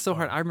Because it'd be much so fun.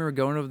 hard. I remember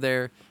going over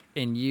there,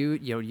 and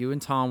you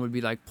and Tom would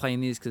be like playing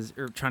these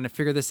or trying to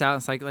figure this out.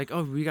 It's like,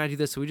 oh, we gotta do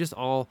this. So we just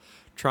all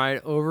try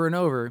it over and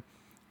over,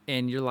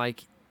 and you're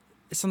like,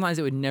 sometimes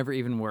it would never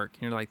even work.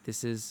 And you're like,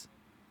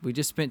 we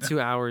just spent 2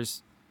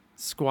 hours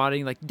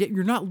squatting. Like,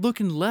 you're not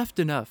looking left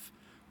enough.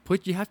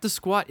 You have to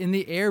squat in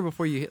the air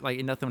before you hit, like,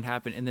 and nothing would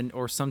happen. And then,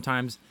 or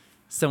sometimes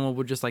someone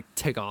would just like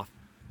take off,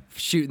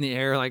 shoot in the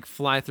air, like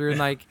fly through, and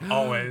like,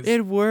 Always.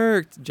 it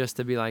worked. Just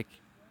to be like,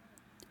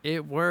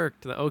 it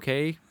worked. Like,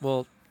 okay,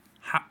 well.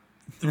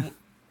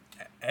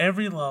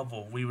 Every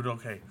level we'd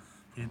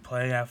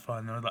play, have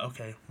fun. They were like,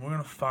 okay, we're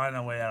gonna find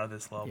our way out of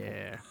this level.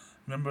 Yeah.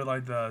 Remember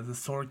like the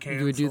sword cancel?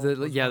 You would do the was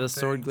one the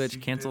sword thing you glitch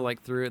could cancel do.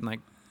 like through it, and like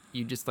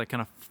you just like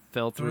kind of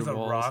fell There through was a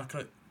walls.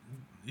 rocket.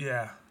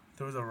 Yeah,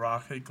 there was a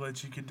rocket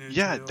glitch you could do.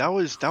 Yeah, too. that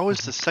was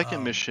the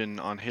second mission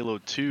on Halo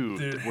 2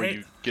 Dude, where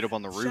you get up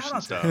on the roofs Shout and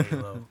out stuff. to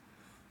Halo.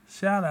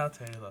 Shout out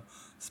to Halo.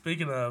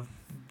 Speaking of,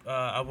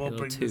 I will Halo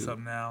bring this 2. up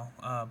now.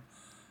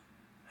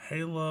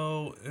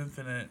 Halo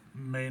Infinite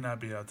may not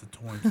be out to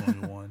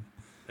 2021.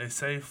 They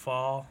say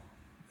fall.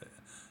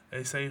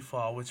 They say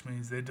fall, which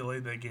means they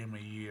delayed that game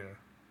a year.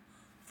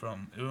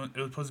 It was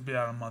supposed to be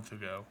out a month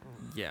ago.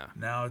 Yeah.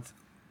 Now it's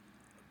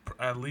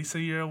at least a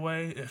year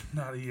away, if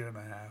not a year and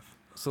a half.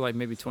 So like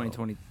maybe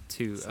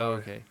 2022. Oh, Sorry.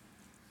 okay.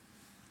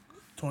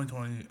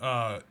 2020.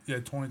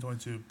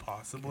 2022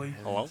 possibly.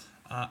 Oh, well.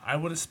 I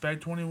would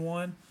expect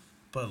 21,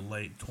 but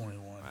late 21.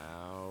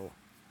 Wow.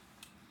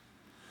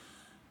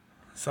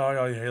 Sorry,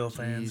 all you Halo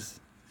fans. Jeez.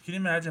 Can you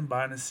imagine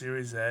buying a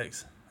Series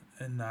X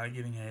and not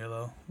getting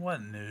Halo? What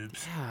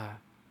noobs?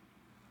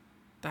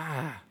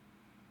 Yeah.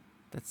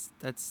 That's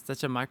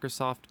such a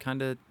Microsoft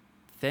kind of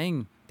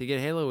thing to get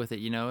Halo with it,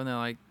 you know. And they're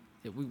like,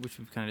 which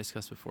we've kind of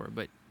discussed before,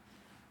 but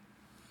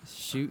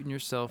shooting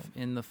yourself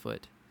in the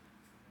foot.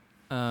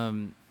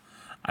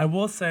 I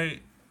will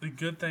say the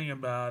good thing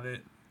about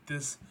it,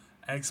 this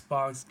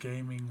Xbox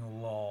gaming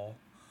lull,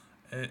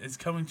 it's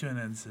coming to an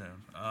end soon.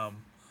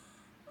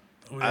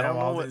 We I have don't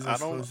know all what- these I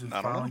don't- exclusives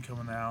I don't finally know.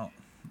 coming out,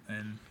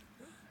 and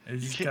you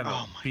just can't- gotta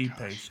oh my be gosh.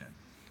 patient.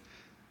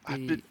 I've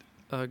Be been-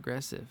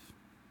 aggressive.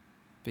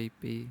 Be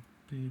Be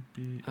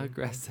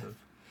aggressive.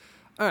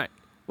 All right.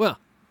 Well,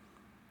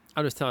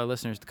 I'll just tell our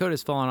listeners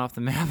Dakota's fallen off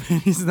the map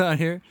and he's not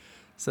here.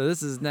 So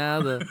this is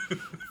now the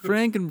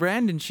Frank and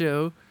Brandon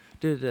show.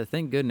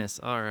 Thank goodness.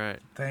 All right.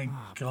 Thank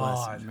Ah,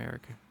 God. Bless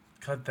America.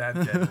 Cut that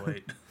dead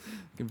weight.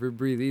 Can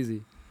breathe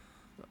easy.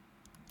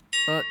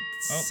 Oh,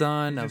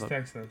 Son he of just a...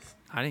 texted us.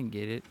 I didn't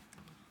get it.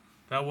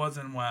 That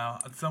wasn't wow.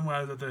 Some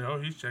guys out there,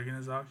 he's checking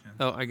his auctions.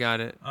 Oh, I got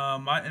it.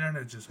 My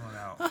internet just went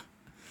out.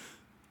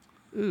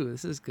 Ooh,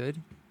 this is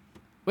good.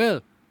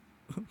 Well,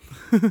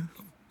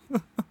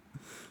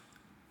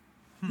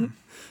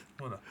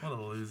 What a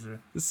loser.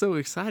 it's so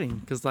exciting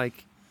because,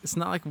 like, It's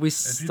not like we If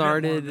you didn't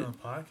want to started. do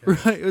a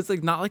podcast, Right. It was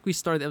like not like we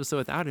started the episode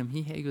without him.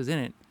 He was in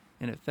it,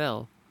 and it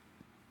fell.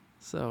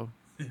 So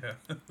yeah.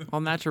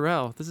 all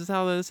natural. This is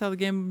how the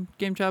game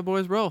chat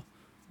boys roll.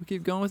 We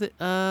keep going with it.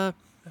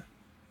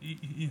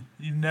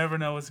 You never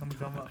know what's gonna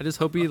come up. I just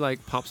hope he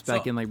like pops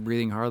back So- in like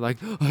breathing hard, like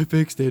I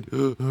fixed it.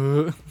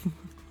 What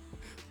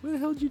the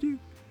hell did you do?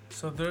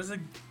 So there's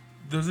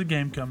a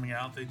game coming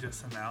out. They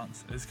just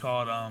announced. It's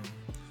called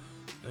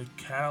the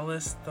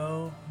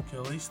Callisto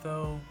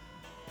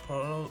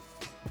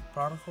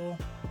Protocol.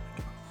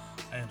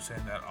 I am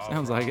saying that all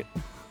Sounds wrong. like it.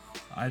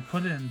 I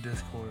put it in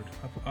Discord.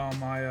 On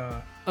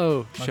my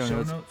Oh, My show show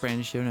notes. notes?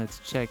 Brandon show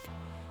notes. Check.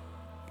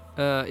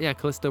 Yeah,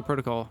 Callisto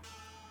Protocol.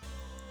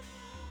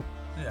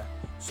 yeah.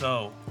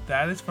 So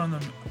that is from the.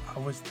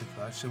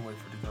 I should wait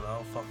for Dakota.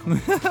 Oh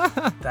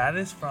fuck. That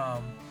is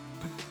from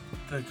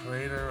the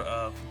creator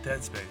of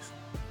Dead Space,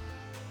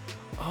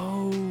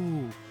 Oh.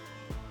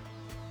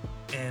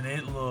 and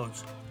it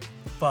looks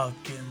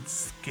fucking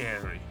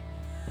scary.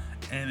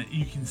 And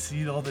you can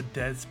see all the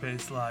Dead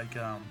Space like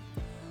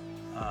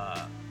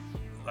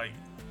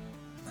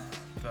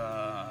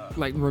the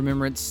Like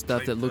remembrance stuff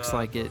Like that looks the-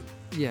 like it.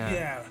 Yeah.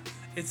 yeah,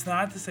 it's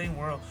not the same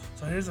world.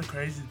 So here's the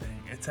crazy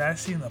thing: it's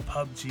actually in the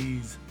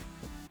PUBG's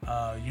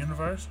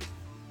universe.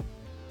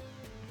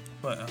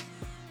 But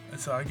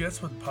so I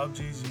guess what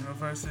PUBG's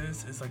universe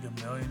is, it's like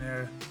a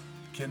millionaire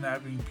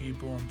kidnapping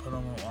people and put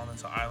them on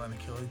this island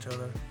to kill each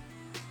other.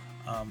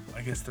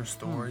 I guess their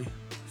story.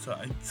 So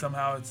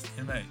somehow it's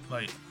in that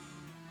like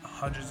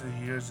hundreds of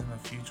years in the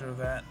future of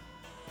that.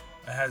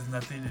 It has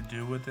nothing to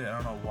do with it. I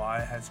don't know why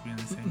it has to be in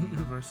the same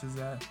universe as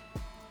that.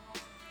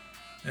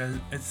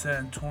 It's set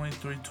in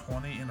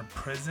 2320 in a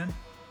prison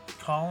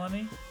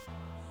colony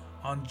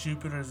on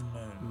Jupiter's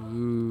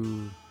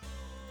moon.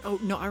 Ooh. Oh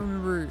no, I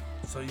remember.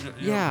 So you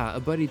Yeah, a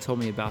buddy told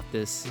me about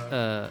this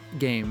Right.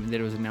 game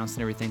that it was announced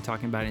and everything,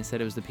 talking about it, and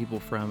said it was the people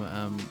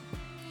from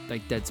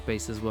like Dead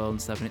Space as well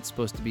and stuff, and it's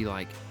supposed to be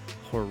like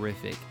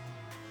horrific.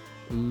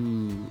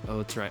 Ooh, oh,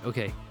 that's right.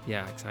 Okay,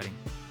 yeah, exciting.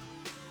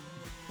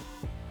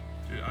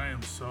 Dude, I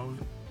am so.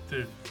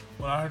 Dude,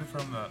 when I heard it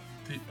from the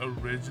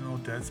original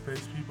Dead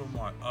Space people, I'm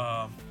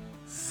like,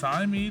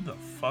 sign me the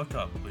fuck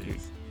up,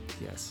 please.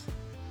 Yes.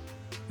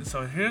 And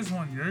so here's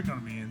one you're gonna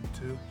be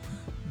into.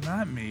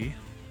 Not me,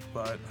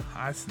 but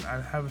I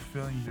have a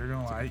feeling you're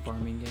gonna like.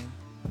 Farming game.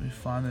 Let me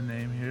find the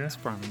name here. It's a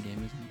farming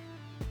game, isn't it?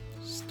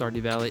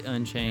 Stardew Valley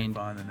Unchained.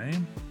 Find the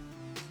name.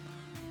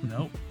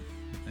 Nope.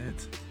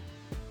 It's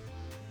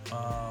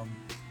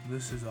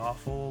this is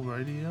awful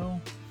radio.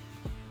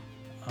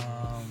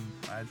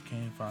 I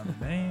can't find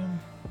the name.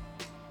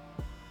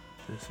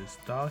 This is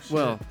dog shit.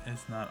 Well,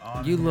 it's not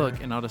on. You here.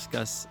 look, and I'll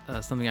discuss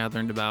something I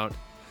learned about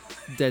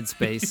Dead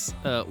Space.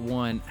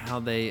 One, how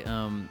they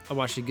I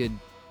watched a good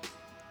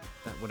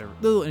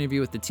little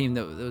interview with the team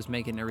that was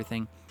making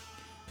everything.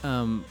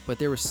 But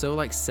they were so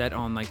like set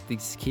on like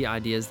these key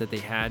ideas that they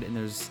had, and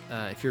there's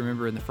if you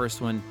remember in the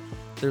first one,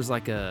 there's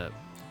like a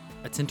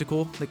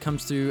tentacle that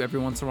comes through every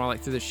once in a while,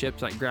 like through the ship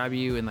to like grab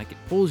you, and like it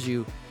pulls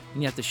you,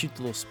 and you have to shoot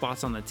the little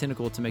spots on the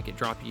tentacle to make it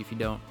drop you if you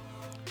don't.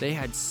 They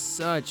had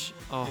such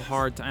a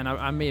hard time, and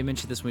I may have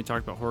mentioned this when we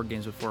talked about horror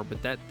games before,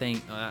 but that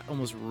thing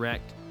almost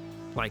wrecked.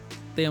 Like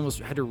they almost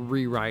had to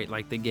rewrite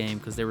like the game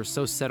because they were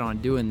so set on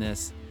doing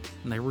this,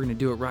 and like we're gonna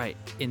do it right,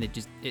 and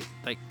it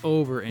like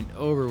over and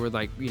over would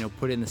like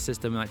put it in the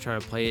system and like try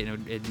to play it,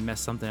 and it'd mess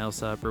something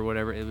else up or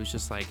whatever. It was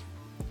just like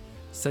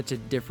such a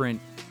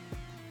different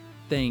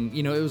thing.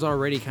 It was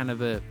already kind of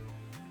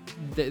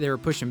they were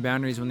pushing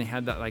boundaries when they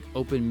had that like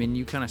open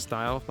menu kind of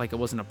style. Like it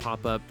wasn't a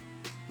pop-up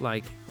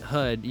like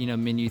HUD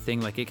menu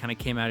thing. Like it kind of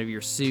came out of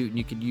your suit and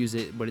you could use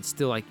it, but it's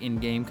still like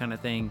in-game kind of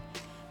thing.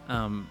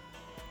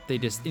 They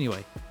just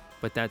anyway,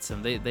 but that's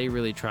they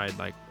really tried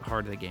like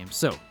hard at the game.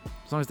 So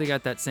as long as they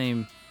got that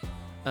same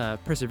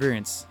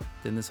perseverance,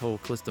 then this whole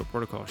Callisto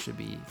Protocol should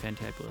be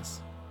fantabulous.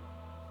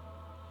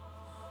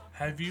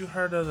 Have you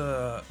heard of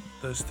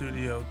the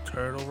studio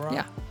Turtle Rock?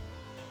 Yeah.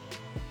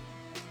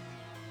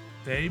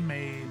 They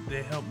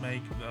helped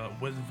make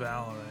with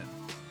Valorant.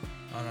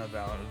 Oh no,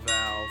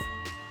 Valve.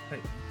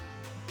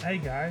 Hey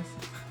guys,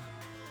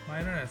 my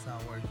internet's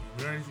not working.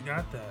 We already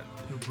got that.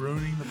 You're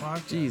ruining the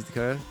podcast. Jeez,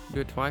 Dakota, do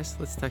it twice.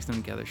 Let's text them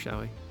together,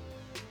 shall we?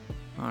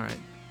 All right,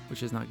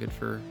 which is not good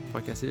for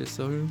podcast. It is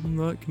so I'm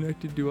not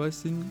connected. Do I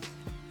send?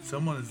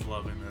 Someone is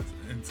loving this,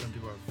 and some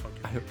people are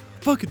fucking.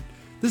 Fucking,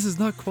 this is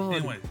not quality.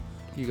 Anyway,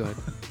 You go ahead.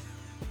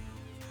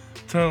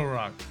 Turtle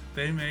Rock.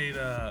 They made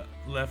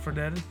Left 4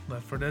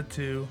 Dead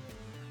 2,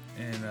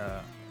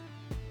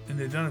 and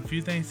they've done a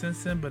few things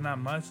since then, but not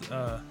much.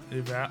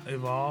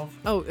 Evolve.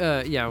 Oh,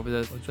 yeah,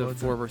 with Which the one's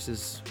 4 that?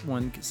 versus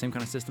 1, same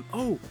kind of system.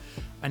 Oh,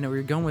 I know where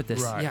you're going with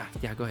this. Right.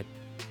 Yeah, go ahead.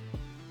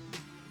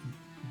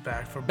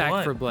 Back 4 Blood.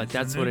 Back 4 Blood, It's a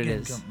that's new what it game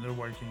is. They're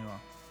working on.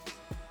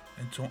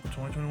 In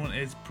 2021,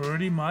 it's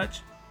pretty much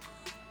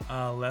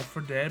Left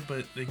 4 Dead,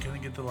 but they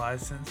couldn't get the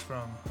license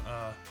from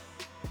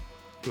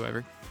Whoever.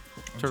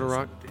 I'm Turtle just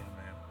Rock? the damn name.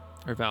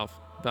 Or Valve.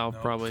 Valve, No,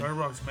 probably. Turtle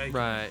Rock's making.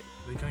 Right.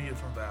 They couldn't get it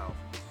from Valve,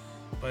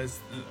 but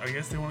I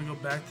guess they want to go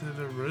back to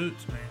their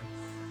roots, man.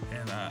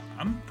 and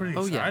I'm pretty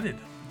Oh, yeah. excited.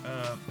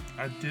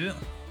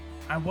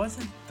 I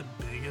wasn't the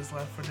biggest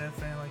Left 4 Dead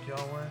fan like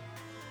y'all were,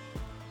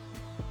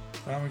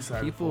 but I'm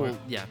excited for it.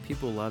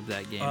 People love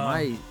that game. Um,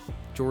 My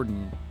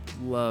Jordan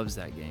loves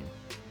that game.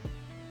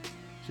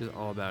 She's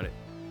all about it.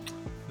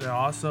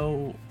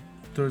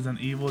 There's an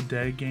Evil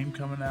Dead game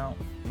coming out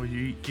where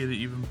you get to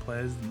even play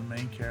as the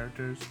main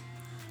characters.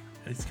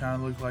 It's kind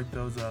of look like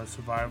those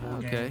survival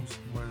Okay. games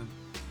where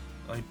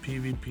like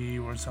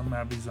PvP, where some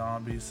might be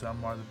zombies,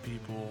 some are the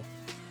people,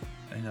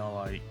 and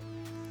like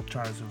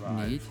trying to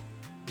survive. Neat.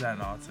 That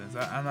nonsense.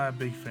 I'm not a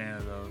big fan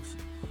of those.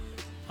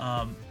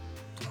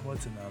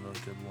 What's another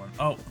good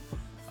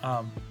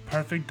one?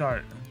 Perfect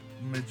Dark,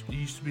 which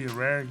used to be a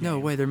rare game. No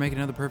way, they're making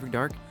another Perfect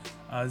Dark?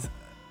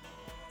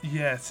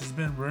 Yes, it's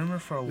been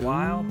rumored for a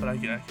while, but I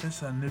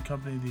guess a new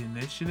company, The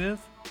Initiative,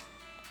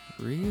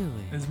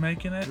 Really? is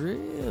making it.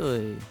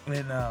 Really?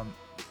 And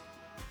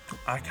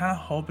I kind of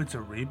hope it's a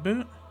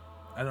reboot.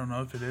 I don't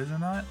know if it is or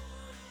not,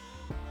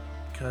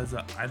 because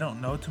I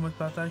don't know too much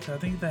about that. Cause I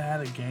think they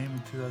had a game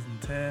in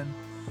 2010.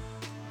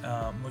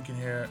 Looking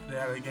here, they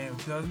had a game in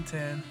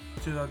 2010,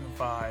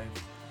 2005,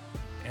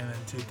 and then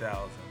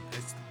 2000.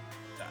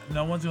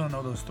 No one's gonna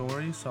know those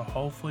stories, so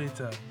hopefully it's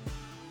a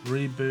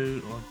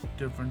reboot or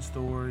different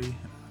story.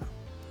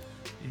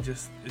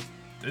 It's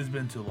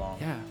been too long.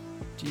 Yeah.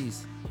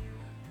 Jeez.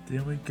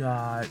 Then we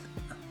got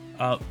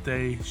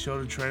they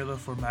showed a trailer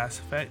for Mass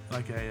Effect,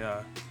 like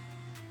a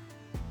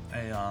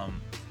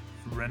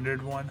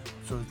rendered one,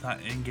 so it's not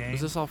in game.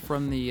 Was this all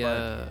from the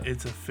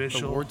It's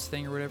official. awards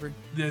thing or whatever?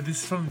 Yeah,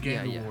 this is from the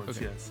Game Yeah, Awards.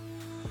 okay. Yes,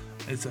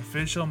 it's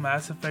official.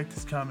 Mass Effect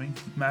is coming.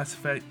 Mass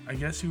Effect, I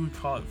guess you would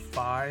call it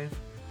 5,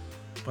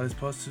 but it's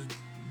supposed to,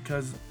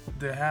 because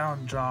they had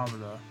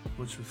Andromeda,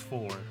 which was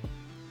 4,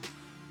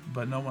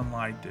 but no one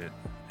liked it,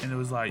 and it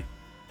was like,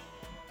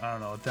 I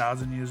don't know,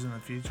 1,000 years in the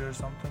future or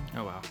something.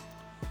 Oh wow.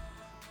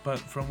 But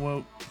from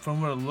what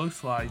it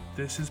looks like,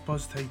 this is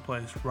supposed to take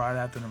place right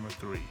after number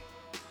 3.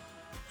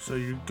 So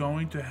you're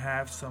going to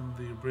have some of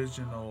the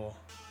original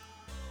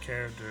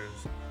characters.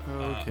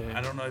 Okay.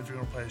 I don't know if you're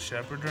gonna play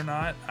Shepard or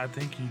not. I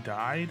think he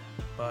died,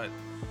 but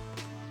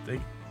they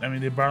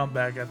brought him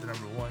back after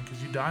number 1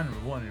 because you died in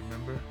number 1,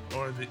 remember?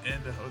 Or the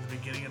end or the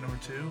beginning of number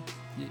 2.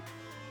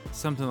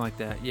 Something like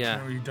that. Yeah.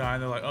 Remember you died,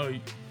 and they're like, oh,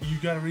 you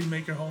got to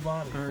remake your whole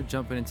body. Or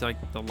jumping into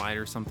like the light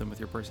or something with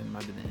your person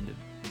might be the end of.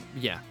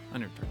 Yeah, I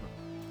know what you're talking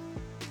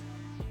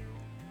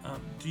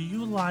Do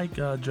you like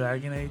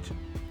Dragon Age? about.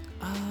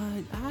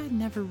 I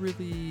never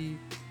really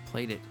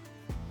played it,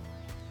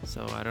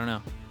 so I don't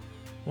know.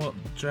 Well,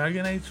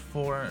 Dragon Age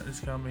 4 is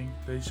coming.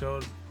 They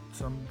showed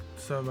some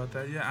stuff about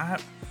that. Yeah,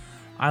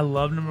 I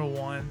love number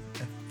 1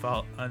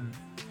 and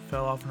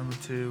fell off number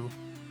 2.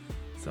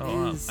 So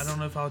I don't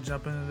know if I'll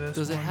jump into this.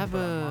 Does it one, have but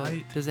I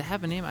might. Does it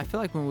have a name? I feel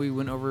like when we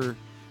went over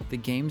the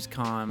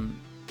Gamescom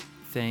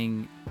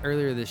thing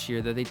earlier this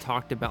year, that they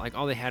talked about like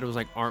all they had was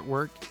like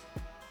artwork,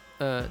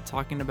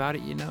 talking about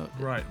it.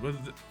 Right.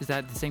 Is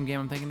that the same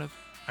game I'm thinking of?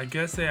 I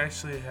guess they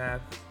actually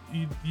had.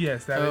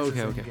 Yes, that is the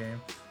same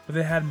game. But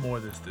they had more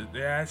this.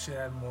 They actually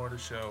had more to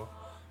show.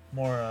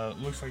 More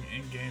looks like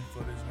in-game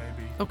footage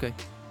maybe. Okay.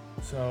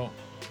 So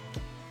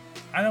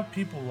I know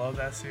people love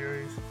that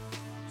series.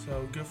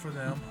 So good for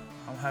them.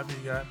 I'm happy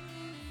you got.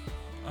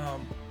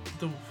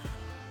 The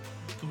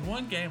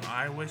one game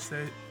I wish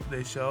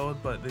they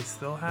showed, but they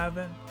still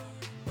haven't,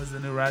 was the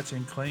new Ratchet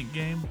and Clank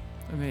game,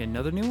 Okay,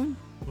 another new one.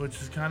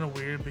 which is kind of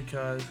weird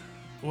because,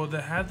 well, they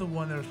had the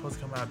one that was supposed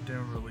to come out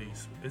during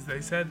release.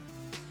 They said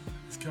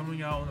it's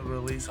coming out on the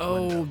release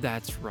Oh, window,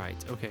 that's right.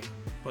 Okay.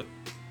 but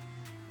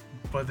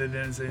they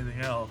didn't say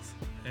anything else,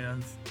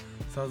 and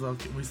so I was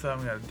like, we still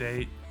haven't got a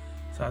date.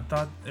 So I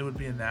thought it would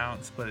be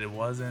announced, but it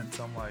wasn't.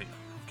 So I'm like,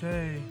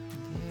 okay,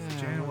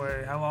 it's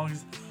January. How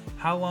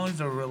long is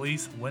the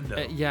release window?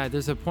 Yeah,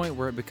 there's a point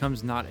where it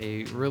becomes not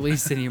a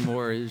release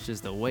anymore. It's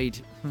just a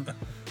wait.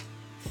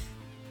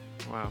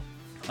 Wow.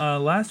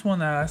 Last one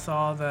that I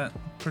saw that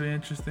pretty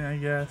interesting, I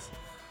guess.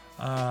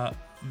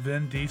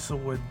 Vin Diesel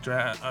with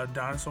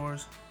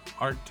dinosaurs,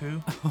 Arc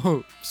 2.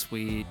 Oh,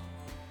 sweet.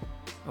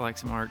 I like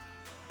some art.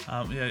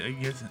 Yeah, I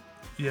guess.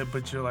 Yeah,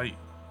 but you're like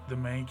the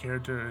main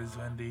character is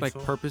Vin Diesel.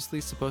 Like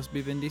purposely supposed to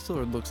be Vin Diesel,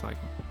 or it looks like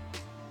him?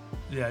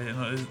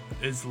 Yeah,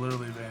 it's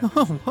literally Vin.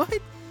 Oh, Diesel.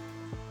 what?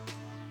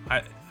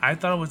 I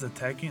thought it was a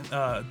Tekken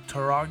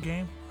Turok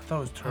game. I thought it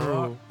was Turok.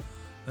 Oh.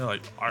 They're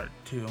like Arc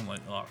 2. I'm like,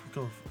 oh,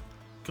 go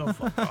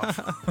fuck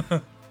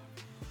off.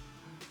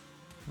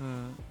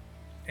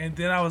 And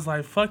then I was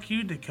like, fuck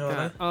you,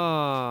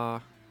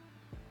 Dakota.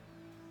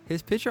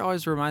 His picture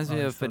always reminds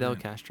me Oh, of so Fidel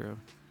good. Castro.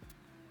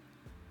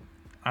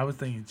 I was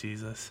thinking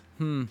Jesus.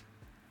 Hmm.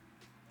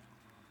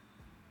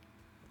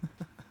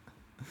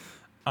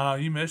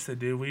 You missed it,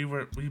 dude. We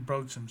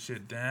broke some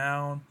shit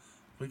down.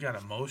 We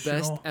got emotional.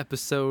 Best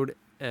episode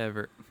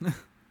ever.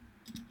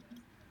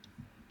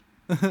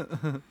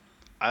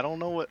 I don't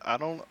know.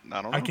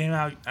 I came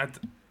out.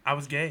 I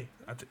was gay.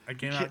 I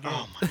came out gay.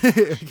 Oh my!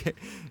 Okay.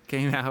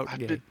 Came out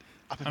gay.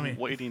 I've been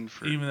waiting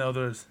for. Even though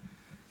there's.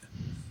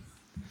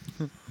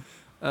 No,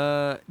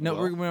 Well-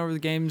 we're going over the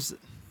games.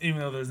 Even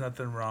though there's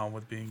nothing wrong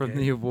with being from gay.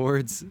 the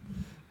awards.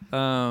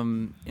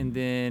 And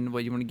then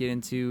what you want to get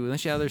into,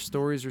 unless you have other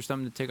stories or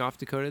something to take off,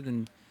 Dakota,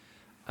 then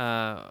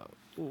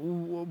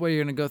what are you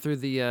going to go through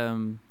the,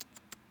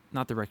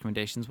 not the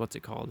recommendations, what's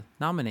it called?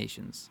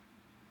 Nominations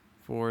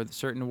for the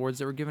certain awards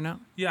that were given out?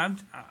 Yeah,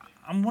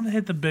 I'm gonna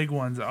hit the big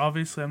ones.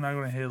 Obviously, I'm not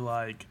gonna hit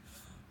like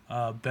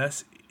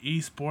best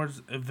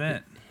esports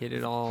event. Hit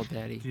it all,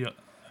 Daddy. Yeah,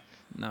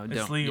 No, it's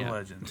don't. League Yeah. of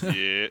Legends.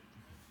 Yeah.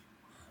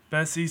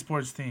 Best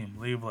esports team,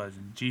 League of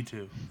Legends.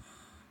 G2.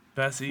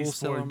 Best Full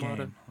Sail esport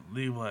Armada. game,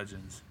 League of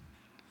Legends.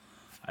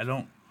 I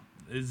don't.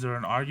 Is there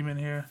an argument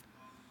here?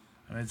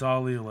 I mean, it's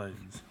all League of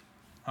Legends.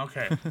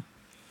 Okay.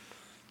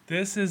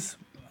 This is.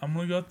 I'm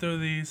gonna go through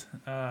these.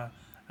 I'm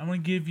gonna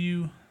give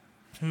you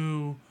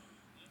who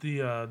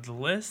the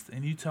list,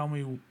 and you tell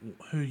me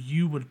who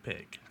you would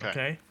pick.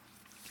 Okay.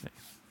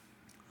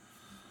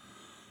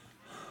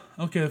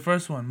 Okay, the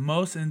first one,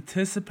 most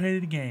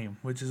anticipated game,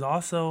 which is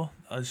also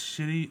a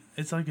shitty.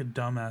 It's like a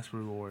dumbass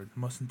reward.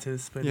 Most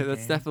anticipated. Yeah,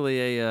 that's game.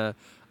 definitely a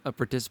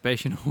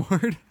participation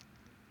award.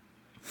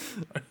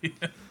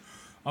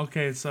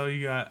 Okay, so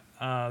you got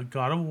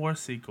God of War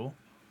sequel,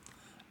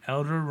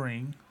 Elder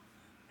Ring,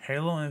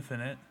 Halo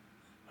Infinite,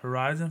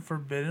 Horizon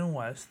Forbidden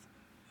West,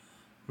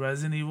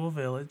 Resident Evil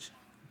Village,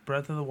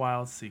 Breath of the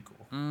Wild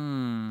sequel.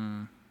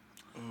 Mm.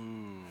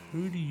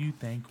 Who do you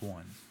think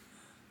won?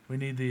 We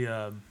need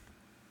the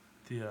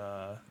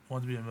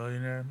Want to Be a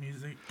Millionaire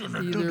music.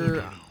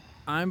 Either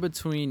I'm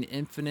between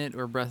Infinite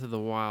or Breath of the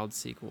Wild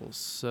sequels,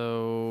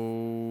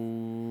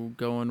 so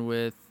going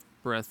with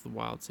Breath of the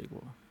Wild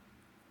sequel.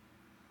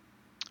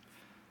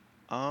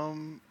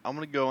 I'm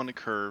gonna go on the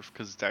curve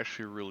because it's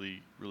actually a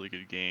really, really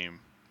good game.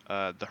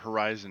 The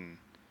Horizon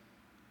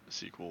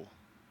sequel.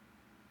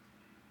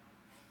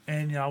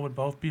 And y'all would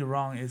both be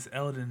wrong. It's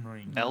Elden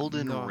Ring.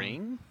 Elden No.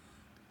 Ring?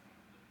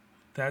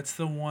 That's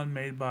the one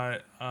made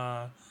by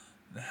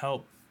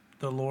help.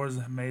 The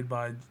lores made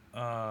by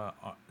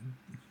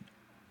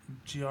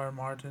G.R.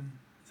 Martin.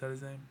 Is that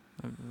his name?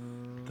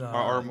 The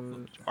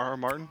R.R.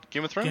 Martin?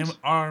 Game of Thrones? Game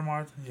R.R.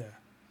 Martin. Yeah.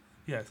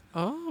 Yes.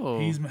 Oh.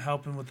 He's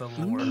helping with the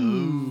lore.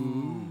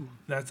 Ooh.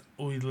 That's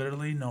we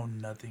literally know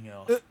nothing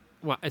else.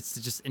 Well, it's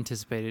just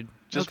anticipated.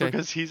 Just okay.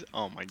 because he's...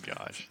 Oh my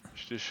gosh.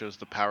 It just shows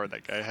the power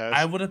that guy has.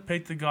 I would have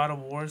picked the God of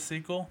War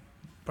sequel.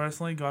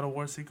 Personally, God of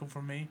War sequel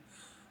for me.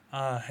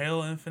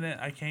 Halo Infinite,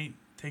 I can't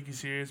take you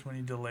serious when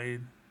you delayed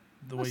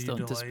the way That's you still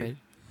delayed. anticipated.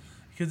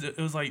 Because it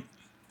was like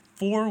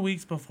 4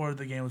 weeks before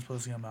the game was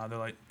supposed to come out. They're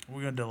like,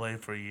 we're going to delay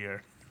for a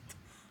year.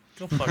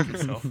 Go fuck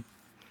yourself.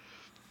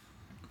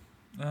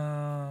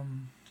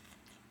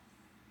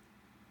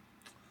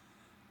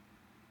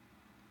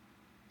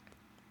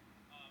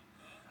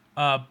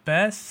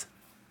 Best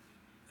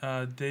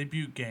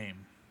debut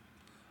game.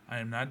 I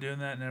am not doing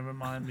that. Never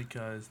mind,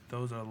 because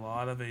those are a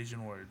lot of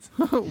Asian words.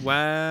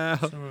 Wow.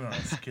 So we're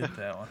gonna skip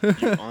that one.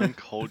 You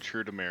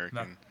uncultured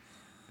American.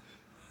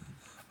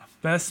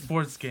 Best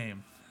sports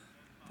game.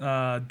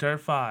 Dirt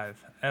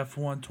 5,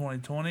 F1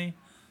 2020,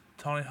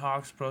 Tony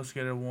Hawk's Pro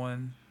Skater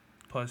 1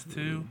 plus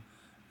 2,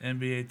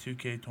 NBA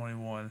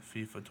 2K21,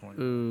 FIFA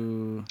 20.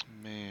 Ooh.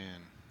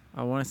 Man.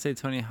 I want to say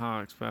Tony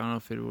Hawk's, but I don't know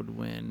if it would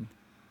win.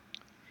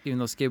 Even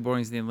though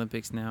skateboarding's in the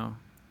Olympics now.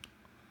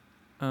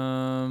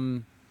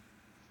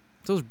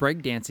 So is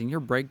breakdancing. Your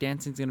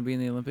breakdancing's going to be in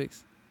the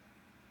Olympics?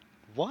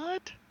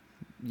 What?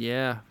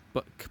 Yeah.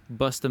 But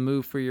bust a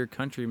move for your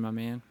country, my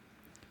man.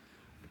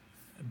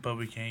 But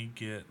we can't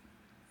get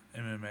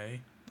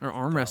MMA. Or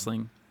arm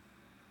wrestling.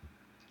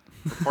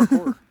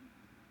 Parkour.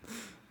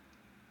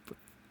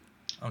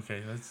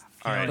 Okay, let's.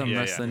 All right, Dumb yeah,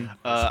 wrestling.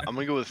 yeah. I'm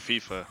going to go with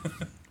FIFA.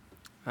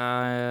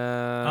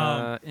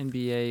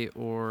 NBA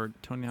or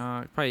Tony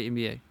Hawk. Probably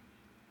NBA.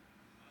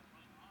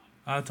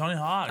 Tony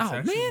Hawk's Oh,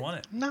 actually man. won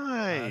it.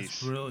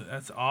 Nice.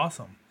 That's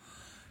awesome.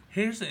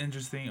 Here's the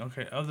interesting.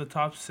 Okay, of the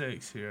top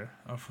 6 here,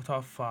 or for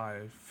top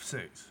 5,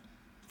 6,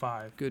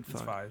 5. Good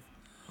It's fuck.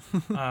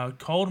 5.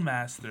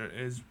 Codemaster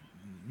is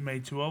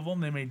made 2 of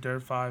them. They made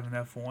Dirt 5 and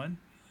F1,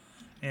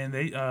 and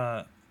they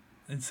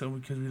and so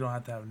because we don't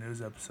have to have a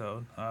news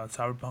episode,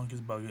 Cyberpunk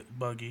is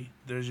buggy.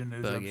 There's your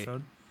news Buggy.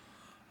 episode.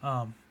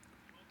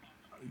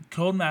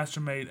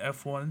 Codemaster made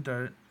F1 and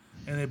Dirt,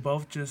 and they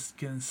both just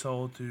getting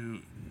sold to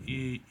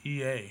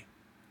EA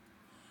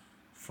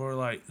for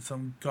like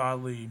some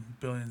godly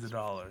billions of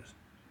dollars.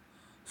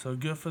 So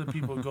good for the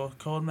people. Go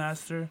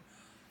Codemaster.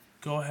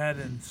 Go ahead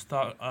and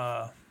start.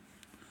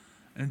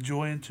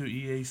 Enjoy until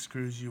EA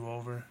screws you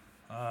over.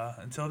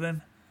 Until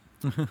then,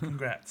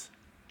 congrats.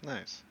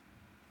 Nice.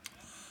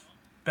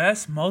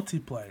 Best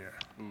multiplayer: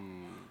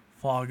 Ooh.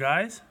 Fall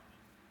Guys,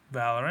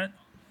 Valorant,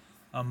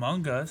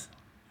 Among Us,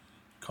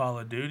 Call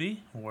of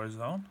Duty,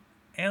 Warzone,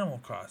 Animal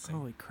Crossing.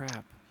 Holy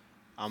crap.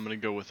 I'm going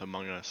to go with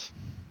Among Us.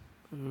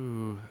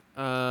 Ooh. It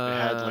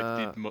had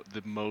like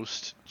the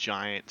most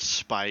giant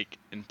spike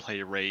in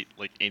play rate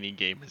like any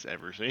game has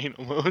ever seen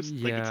almost.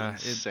 Like Yeah,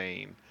 it's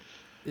insane.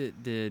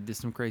 It did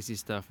some crazy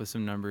stuff with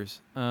some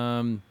numbers.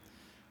 I'm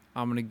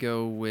gonna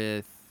go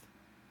with,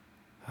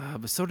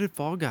 but so did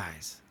Fall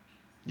Guys.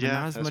 but Yeah,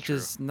 not as that's much true.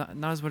 as not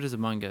as much as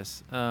Among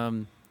Us.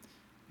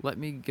 Let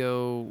me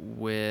go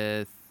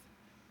with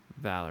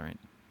Valorant.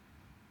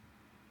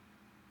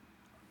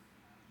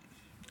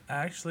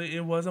 Actually,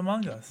 it was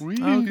Among Us, Oh,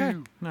 okay,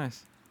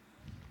 nice.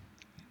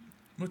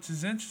 which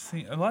is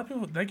interesting. A lot of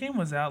people, that game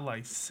was out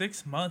like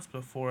 6 months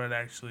before it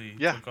actually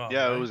Yeah, took off,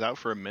 yeah, it right? was out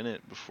for a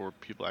minute before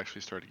people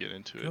actually started getting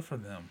into it. Good for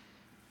them.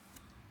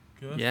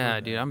 Good Yeah,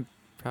 for dude, them. I'm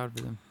proud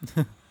of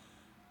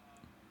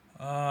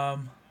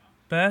them.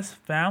 Best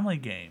family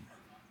game: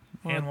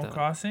 What Animal the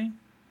Crossing,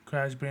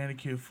 Crash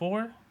Bandicoot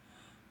 4,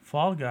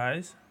 Fall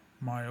Guys,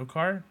 Mario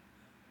Kart,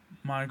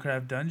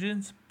 Minecraft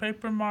Dungeons,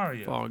 Paper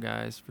Mario. Fall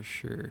Guys for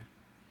sure.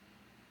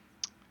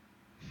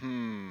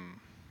 Hmm.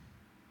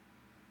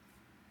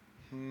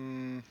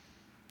 Hmm.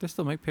 They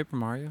still make Paper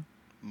Mario.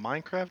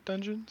 Minecraft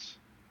Dungeons?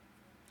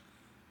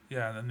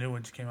 Yeah, the new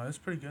one just came out. It's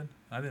pretty good.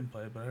 I didn't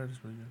play it, but I heard it's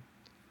pretty good.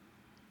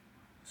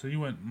 So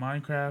you went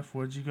Minecraft.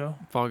 Where'd you go,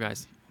 Fall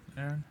Guys.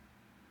 Aaron?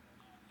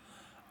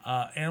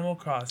 Animal Oh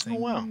Crossing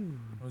wow.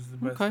 was the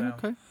best Okay, family.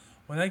 okay.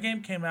 When that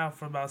game came out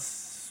for about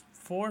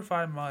 4 or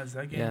 5 months,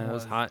 that game Yeah, it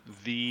was hot.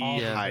 The all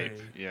the hype.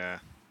 rage. Yeah.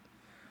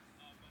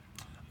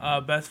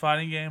 Best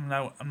fighting game.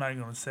 I'm not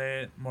even gonna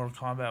say it. Mortal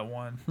Kombat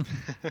 1.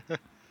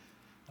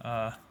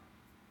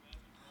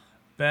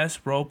 Best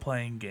role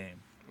playing game.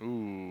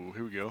 Ooh,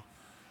 here we go.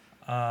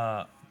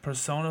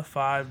 Persona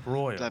 5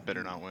 Royal. That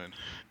better not win.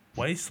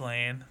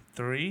 Wasteland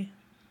 3.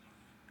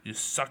 You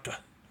sucker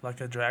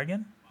like a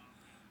dragon.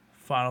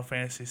 Final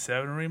Fantasy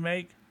 7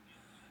 remake.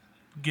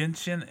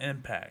 Genshin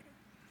Impact.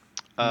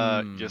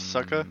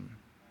 Yasuka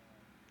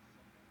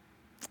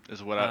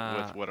is what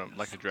Uh, I'm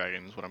like a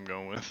dragon is what I'm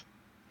going with.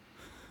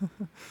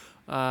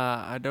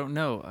 I don't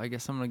know. I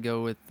guess I'm gonna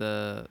go with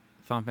the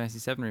Final Fantasy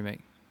VII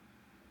remake.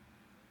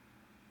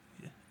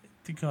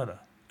 Dakota,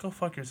 go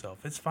fuck yourself.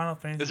 It's Final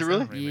Fantasy Is it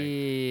really? 7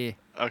 remake.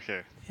 Yeah,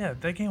 Okay. Yeah,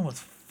 that game was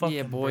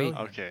fucking boy. brilliant.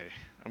 Okay.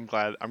 I'm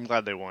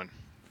glad they won.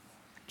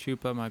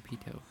 Chupa my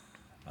pito.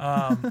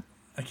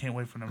 I can't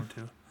wait for number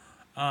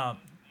 2.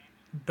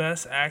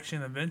 Best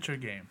action adventure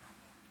game.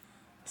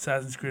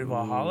 Assassin's Creed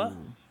Valhalla,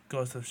 Ooh.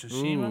 Ghost of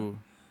Tsushima, Ooh.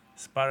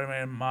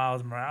 Spider-Man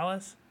Miles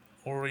Morales,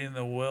 Ori and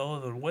the Will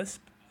of the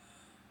Wisp,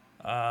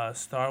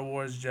 Star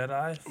Wars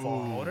Jedi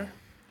Fallen Ooh. Order,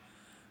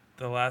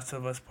 The Last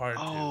of Us Part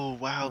 2. Oh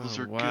wow, those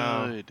Oh, are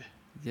wow. good.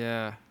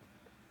 Yeah.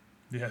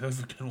 Yeah,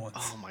 those are good ones.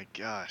 Oh my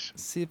gosh.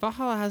 See,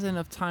 Valhalla has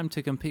enough time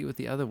to compete with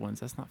the other ones.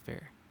 That's not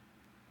fair.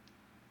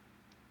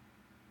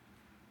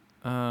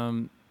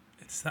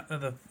 It's not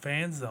that the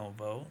fans don't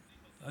vote.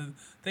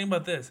 Think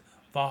about this.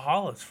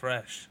 Valhalla's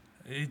fresh.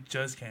 It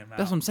just came out.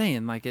 That's what I'm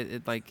saying. Like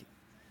it like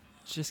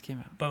just came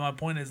out. But my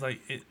point is, like,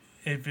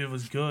 if it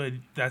was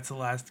good, that's the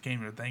last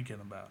game you're thinking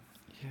about.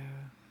 Yeah.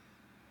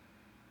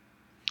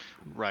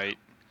 Right.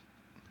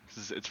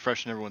 'Cause it's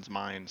fresh in everyone's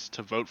minds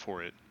to vote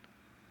for it.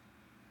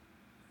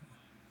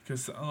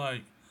 Because,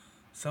 like,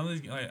 some of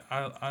these, like,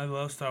 I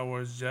love Star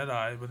Wars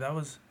Jedi, but that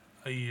was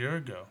a year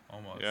ago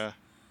almost. Yeah.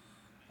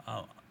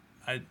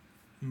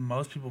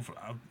 Most people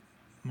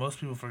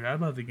forgot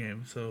about the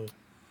game, so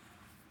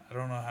I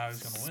don't know how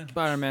he's gonna win.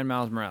 Spider-Man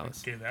Miles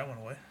Morales. Gave that one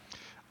away.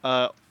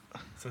 Uh,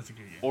 So it's a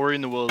good game. Ori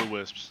and the Will of the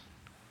Wisps.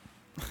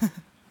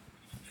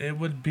 It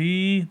would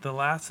be The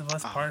Last of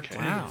Us Part Okay.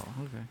 2. Wow.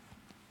 Okay.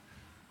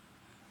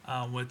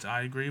 Which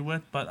I agree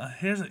with. But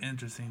here's an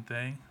interesting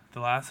thing: The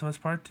Last of Us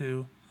Part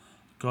 2,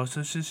 Ghost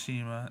of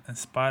Tsushima, and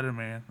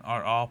Spider-Man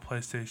are all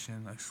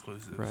PlayStation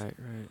exclusives. Right.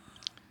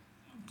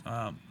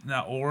 Right.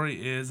 Now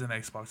Ori is an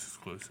Xbox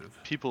exclusive.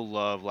 People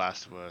love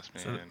Last of Us,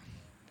 man. So-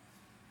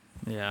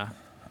 Yeah.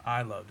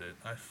 I loved it.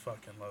 I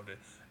fucking loved it.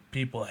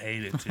 People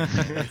hate it too. Man.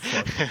 They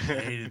fucking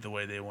hated the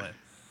way they went.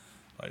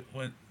 Like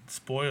when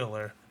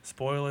spoiler.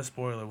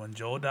 When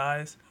Joel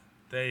dies,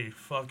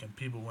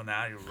 people went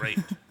irate.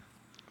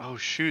 Oh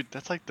shoot,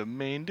 that's like the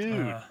main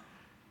dude.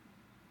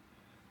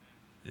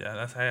 Yeah,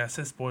 that's hey, I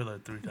said spoiler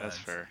 3 times. That's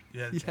fair.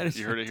 Yeah, You had to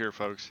You heard it here,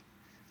 folks.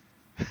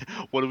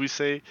 What do we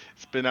say?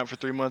 It's been out for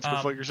 3 months. Go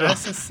fuck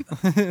best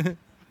yourself.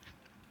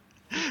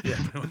 yeah,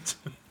 pretty much.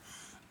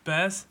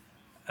 Best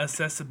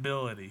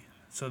accessibility.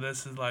 So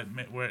this is like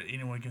where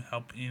anyone can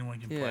help, anyone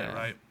can play,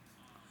 Yeah.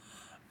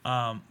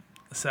 right?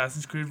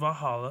 Assassin's Creed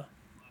Valhalla,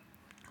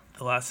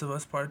 The Last of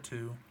Us Part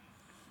 2,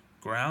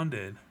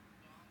 Grounded,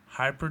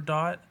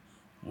 Hyperdot,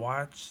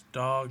 Watch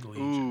Dog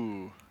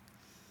Legion. Ooh.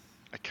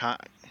 I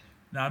can't.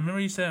 Now I remember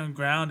you said on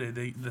Grounded,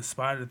 the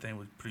spider thing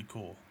was pretty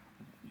cool.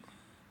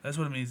 That's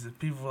what it means. That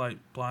people like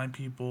blind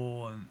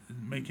people and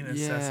making it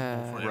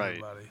accessible for Yeah. Right.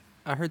 everybody.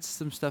 I heard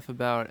some stuff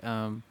about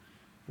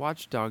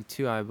Watchdog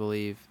 2, I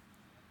believe.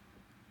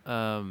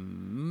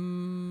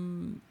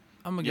 I'm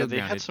gonna Yeah, go they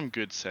had Grounded. some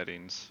good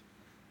settings.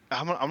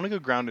 I'm gonna go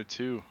Grounded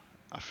too.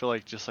 I feel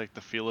like just like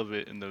the feel of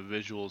it and the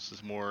visuals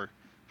is more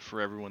for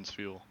everyone's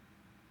feel.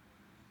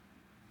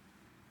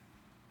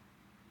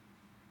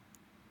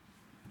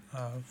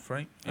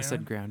 Frank, I said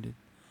Aaron? Grounded.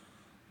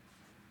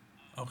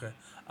 Okay.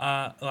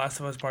 Last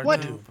of Us Part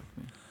What? 2.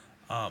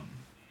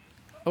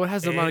 Oh, it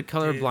has a lot of It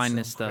color did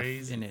blindness some stuff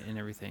crazy- in it and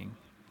everything.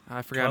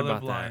 I forgot Color about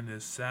that.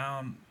 blindness,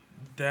 sound,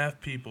 deaf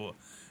people.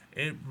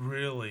 It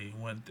really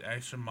went the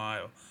extra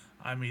mile.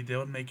 I mean, they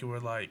would make it where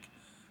like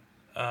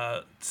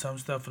some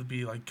stuff would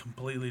be like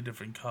completely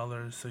different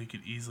colors, so you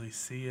could easily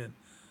see it.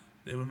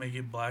 They would make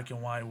it black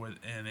and white,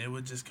 and it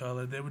would just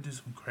color. They would do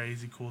some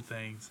crazy cool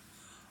things.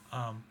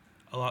 A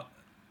lot,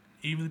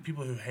 even the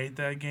people who hate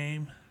that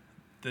game,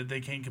 that they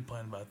can't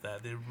complain about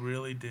that. They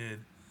really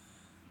did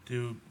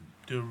do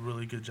a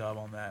really good job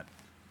on that.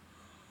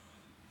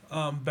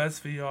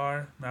 Best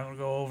VR. Not gonna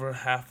go over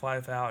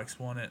Half-Life. Alex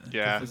won it.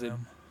 Yeah. Good for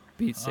them.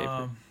 Beat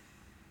Saber.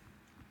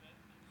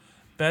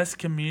 Best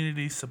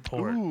community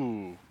support.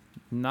 Ooh.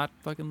 Not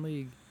fucking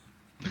League.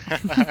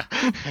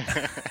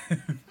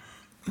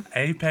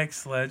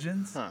 Apex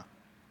Legends. Huh.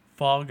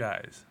 Fall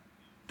Guys.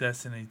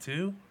 Destiny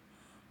 2.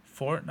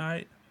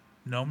 Fortnite.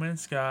 No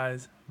Man's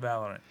Skies.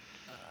 Valorant.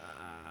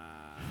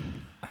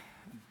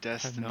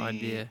 Destiny. no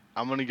idea.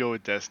 I'm gonna go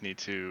with Destiny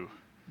 2.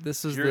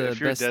 This is If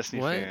you're best a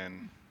Destiny what?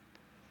 fan,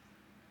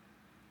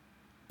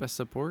 Best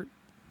support?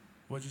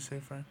 What'd you say,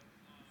 Frank?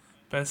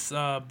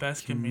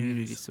 Best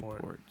community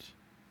support.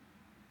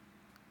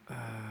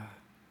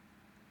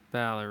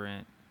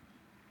 Valorant.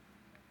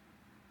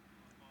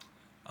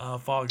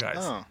 Fall Guys.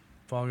 oh,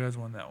 Fall Guys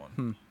won that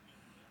one.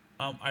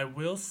 I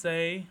will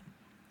say,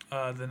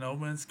 the No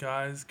Man's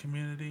Skies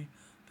community,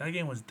 that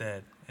game was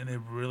dead, and they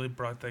really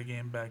brought that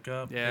game back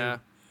up. Yeah. They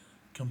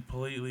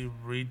completely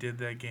redid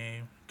that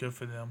game. Good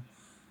for them.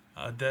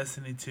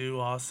 Destiny 2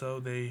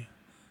 also,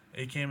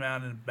 it came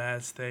out in a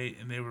bad state,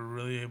 and they were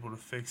really able to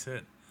fix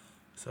it.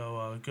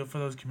 So good for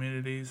those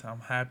communities. I'm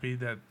happy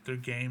that their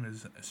game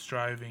is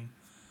striving.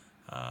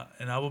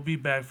 And I will be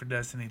back for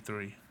Destiny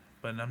 3,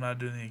 but I'm not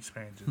doing the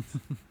expansions.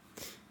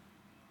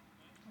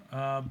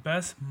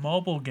 Best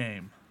mobile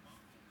game.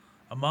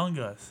 Among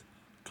Us.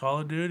 Call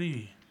of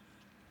Duty.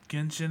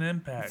 Genshin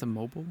Impact. It's a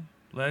mobile?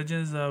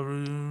 Legends of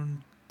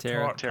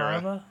Runeterra.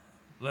 Terra.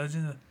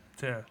 Legends of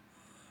Terra.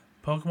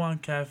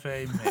 Pokemon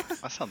Cafe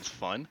Mix. that sounds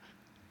fun.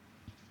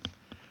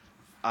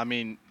 I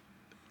mean,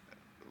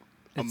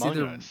 It's Among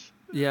either- Us.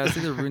 Yeah, it's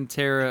either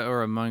Runeterra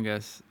or Among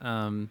Us.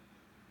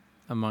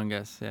 Among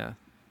Us, yeah.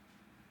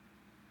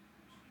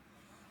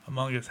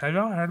 Among Us. Have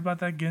y'all heard about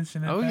that Genshin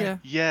Impact? Oh, yeah.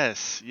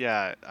 Yes,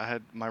 yeah. I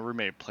had my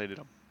roommate played it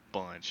a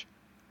bunch.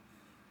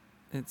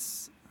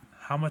 It's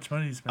How much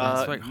money you spend?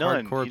 It's like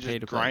none. hardcore He pay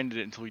just to play. grinded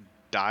it until he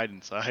died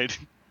inside.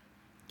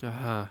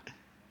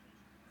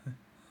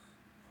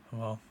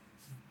 Well,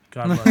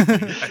 God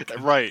bless you.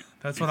 right.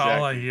 That's what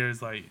all I exactly. hear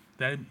is like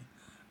that.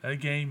 That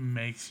game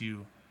makes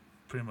you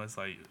pretty much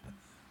like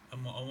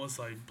almost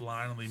like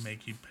blindly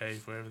make you pay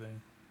for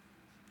everything.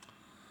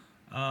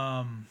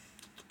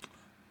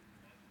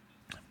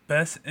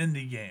 Best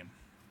indie game.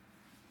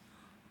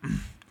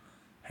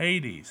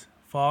 Hades,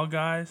 Fall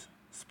Guys,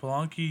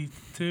 Spelunky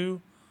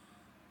 2,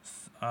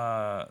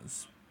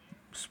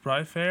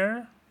 Sprite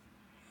Fair,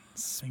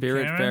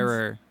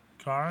 Spiritfarer.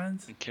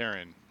 Karens. And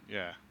Karen,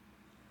 yeah.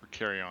 Or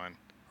Carry On.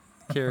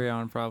 Carry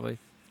on, probably.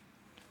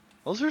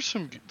 Those are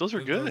some. Those are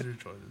Those good. are your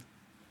choices.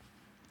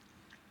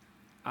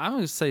 I'm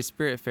going to say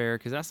Spiritfarer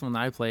because that's the one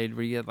that I played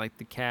where you get like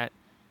the cat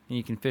and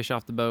you can fish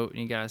off the boat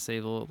and you got to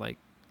save a little, like,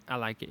 I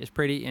like it. It's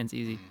pretty and it's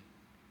easy.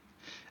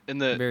 In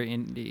the Very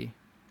indie.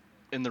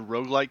 in the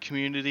roguelike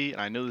community,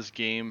 and I know this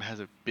game has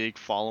a big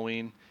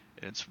following.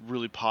 And it's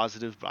really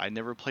positive, but I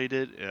never played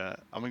it.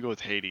 I'm gonna go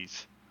with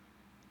Hades.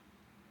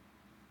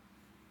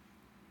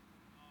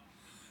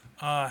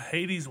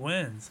 Hades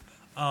wins.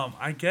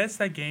 I guess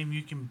that game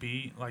you can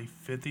beat like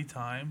 50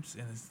 times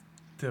and it's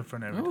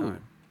different every Ooh.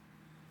 time.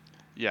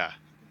 Yeah.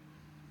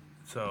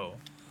 So,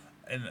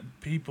 and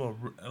people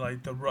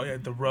like the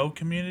rogue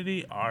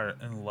community are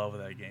in love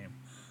with that game.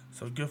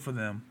 So good for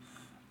them.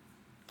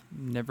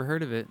 Never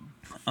heard of it.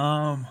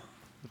 Um,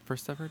 The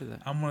first I've heard of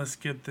that. I'm gonna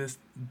skip this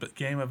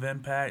game of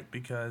Impact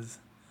because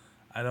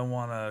I don't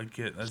want to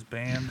get us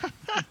banned.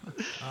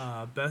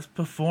 Best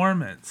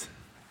performance.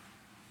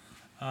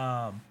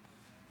 I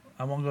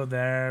won't go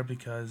there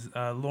because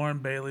Lauren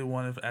Bailey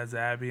won it as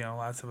Abby on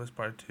Last of Us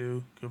Part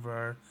 2. Good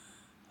for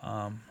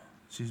her.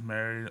 She's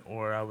married,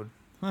 or I would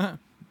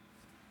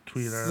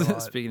tweet her a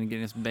lot. Speaking of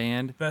getting us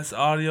banned, Best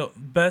audio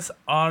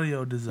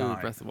ooh,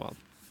 design. Breath of the Wild.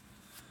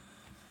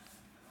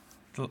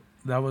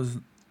 That was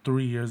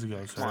 3 years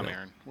ago. Come on, So.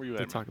 Aaron. Where you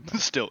We'll at? talk man? about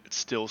it. It's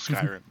still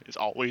Skyrim. It's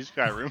always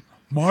Skyrim.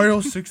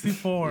 Mario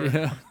 64.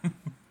 Yeah.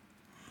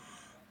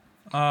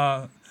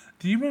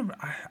 Do you remember?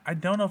 I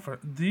don't know for.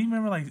 Do you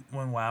remember like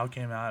when WoW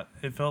came out?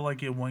 It felt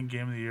like it won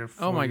Game of the Year.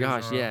 Oh 4 my years in a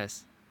gosh, row.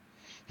 yes.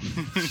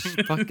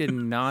 Fucking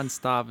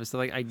nonstop. It's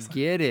like I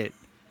get it.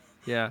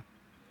 Yeah.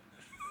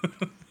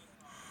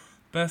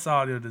 Best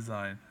audio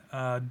design.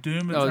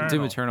 Doom Oh, Eternal.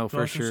 Doom Eternal, for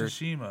Ghost of sure.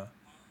 Tsushima.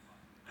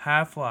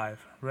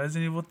 Half-Life.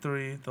 Resident Evil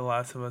 3. The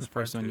Last of Us The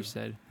Part first one 2. you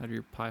said out of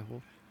your pie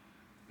hole.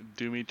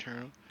 Doom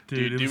Eternal.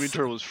 Dude, it Doom was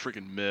Eternal was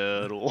freaking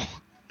metal.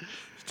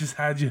 just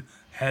had you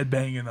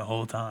headbanging the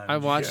whole time. I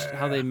watched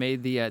how they Yeah.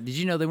 made the. Did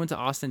you know they went to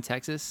Austin,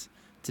 Texas,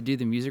 to do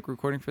the music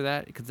recording for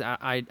that? Because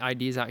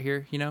ID's out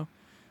here, you know.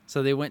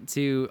 So they went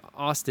to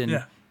Austin,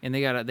 Yeah. and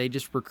they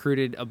just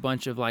recruited a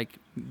bunch of like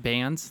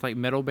bands, like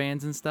metal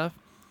bands and stuff.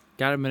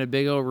 got him in a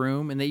big old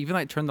room, and they even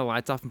like turned the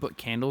lights off and put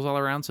candles all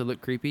around so it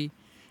looked creepy.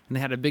 And they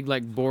had a big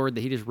like board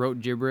that he just wrote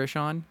gibberish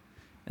on,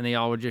 and they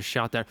all would just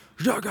shout that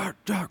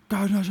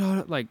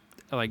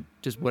like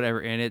just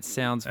whatever, and it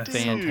sounds That's so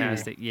cool.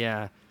 fantastic.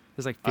 Yeah,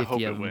 there's like I hope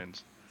 50 it of them.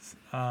 wins.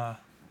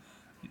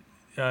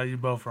 You're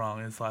both wrong.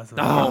 It's Last of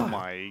Us. Oh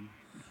my!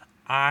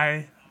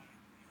 I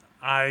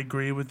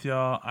agree with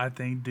y'all. I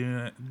think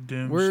Doom.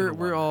 We're should've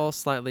won all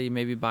slightly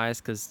maybe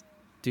biased because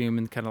Doom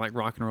and kind of like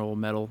rock and roll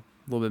metal,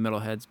 a little bit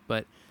metalheads,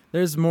 but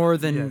there's more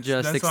than Yes,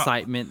 just that's all-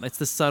 excitement. It's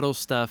the subtle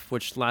stuff,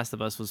 which Last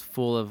of Us was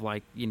full of,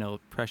 like,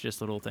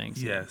 precious little things.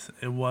 that. Yes,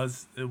 it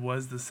was. It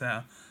was the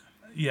sound.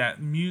 Yeah,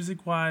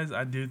 music wise,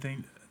 I do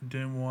think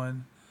Doom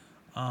won.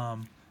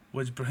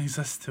 Which brings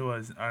us to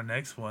our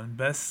next one: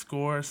 best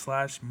score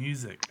 /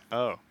 music.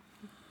 Oh,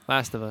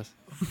 Last of Us.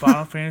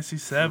 Final Fantasy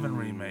VII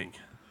remake.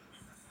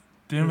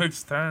 Doom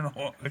Eternal.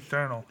 Doom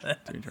Eternal.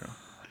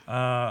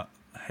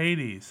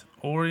 Hades.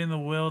 Ori and the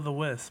Will of the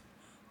Wisp.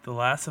 The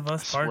Last of I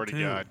Us swear Part to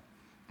 2. God,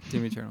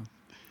 Doom Eternal.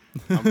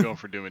 I'm going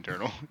for Doom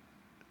Eternal.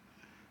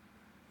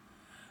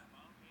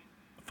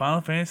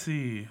 Final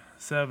Fantasy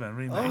VII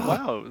remake. Oh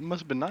wow, it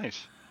must have been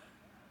nice.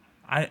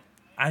 I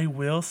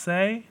will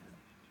say,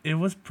 it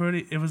was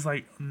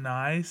like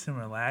nice and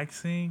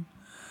relaxing.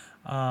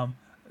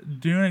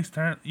 Doing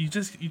external, you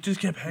just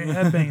kept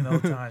headbanging the whole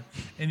time,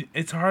 and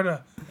it's hard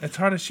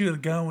to shoot a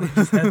gun when you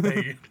just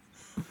headbang.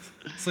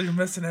 So you're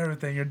missing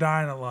everything. You're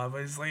dying a lot,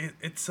 but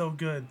it's so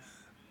good.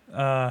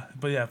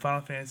 But yeah,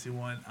 Final Fantasy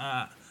 1.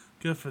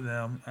 Good for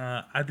them.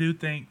 I do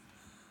think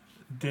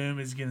Doom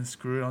is getting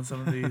screwed on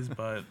some of these,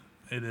 but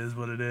it is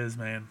what it is,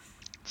 man.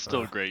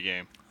 Still a great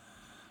game.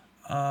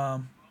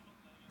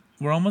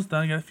 We're almost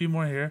done. Got a few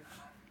more here.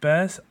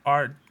 Best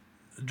art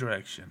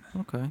direction.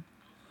 Okay.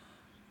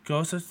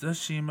 Ghost of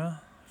Tsushima,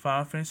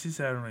 Final Fantasy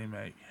VII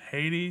Remake,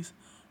 Hades,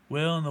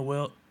 Ori and the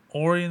Will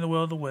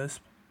of the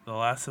Wisp, The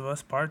Last of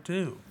Us Part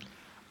 2.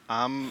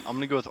 I'm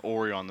gonna go with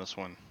Ori on this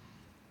one.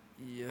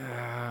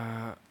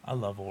 Yeah. I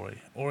love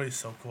Ori. Ori's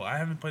so cool. I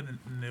haven't played the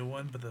new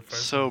one, but the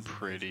first So one was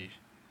pretty.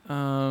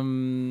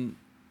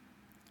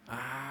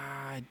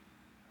 I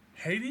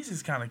Hades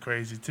is kind of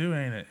crazy too,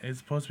 ain't it? It's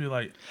supposed to be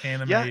like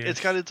anime. Yeah, it's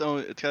got its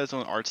own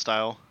art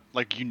style.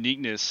 Like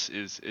uniqueness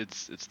it's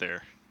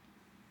there.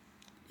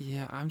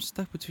 Yeah, I'm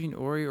stuck between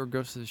Ori or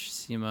Ghost of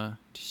Tsushima,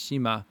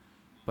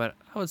 but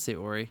I would say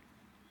Ori.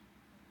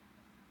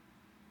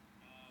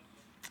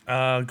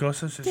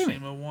 Ghost of Damn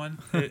it. Tsushima one.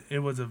 It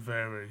was a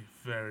very,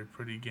 very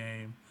pretty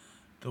game.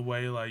 The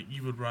way like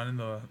you would run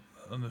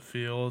on the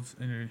fields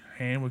and your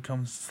hand would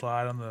come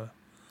slide on the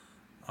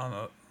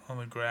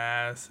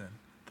grass, and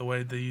the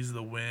way they use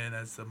the wind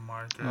as the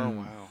marker.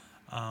 Oh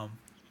wow.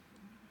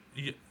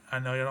 I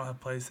know y'all don't have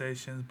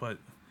PlayStations, but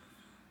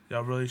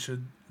y'all really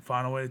should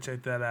find a way to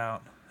check that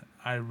out.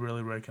 I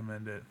really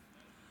recommend it.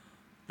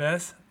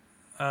 Best,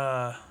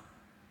 Mm-hmm.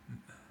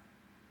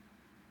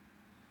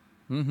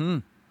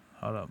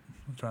 hold up.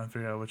 I'm trying to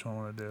figure out which one I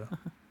want to do.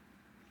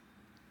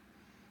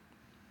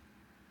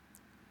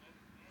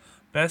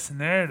 Best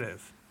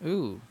narrative.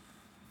 Ooh.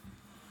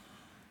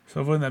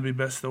 So wouldn't that be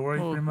best story,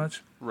 Oh. pretty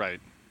much? Right.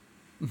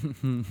 Ghost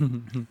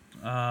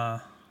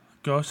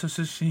of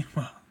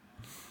Tsushima.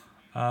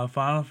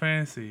 Final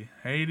Fantasy.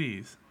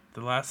 Hades.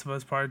 The Last of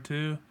Us Part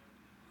 2.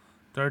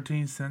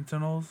 13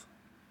 Sentinels.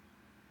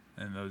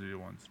 And those are your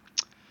ones.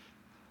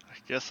 I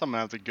guess I'm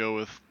gonna have to go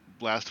with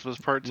Last of Us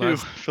Part 2.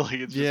 Last- I feel like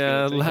it's just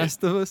Yeah, gonna take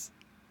Last of Us.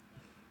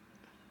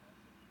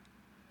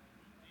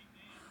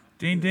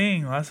 Ding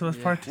ding. Last of Us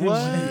Yeah. Part 2 it.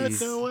 What? wins.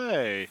 Jeez. No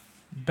way.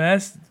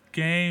 Best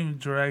game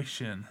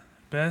direction.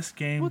 Best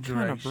game What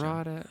kind of direction.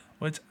 broad at?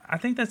 Which I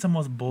think that's the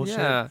most bullshit.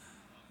 Yeah,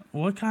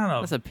 What kind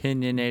of that's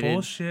opinionated.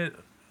 bullshit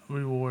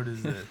reward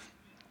is this?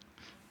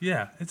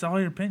 Yeah, it's all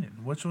your opinion.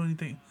 Which one do you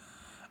think?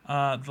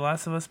 The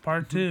Last of Us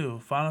Part 2,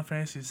 Final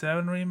Fantasy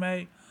VII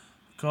Remake,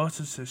 Ghost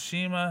of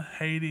Tsushima,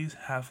 Hades,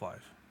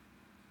 Half-Life.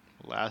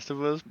 Last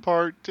of Us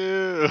Part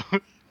 2.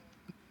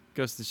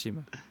 Ghost of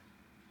Tsushima.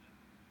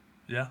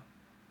 Yeah?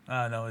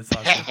 No, it's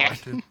Last of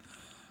Us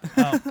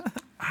Part 2.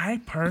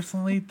 I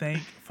personally think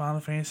Final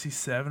Fantasy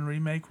VII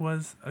Remake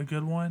was a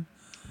good one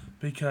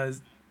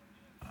because,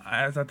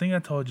 as I think I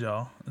told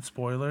y'all, and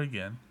spoiler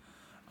again,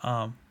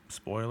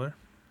 spoiler?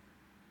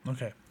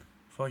 Okay,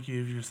 fuck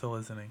you if you're still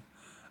listening.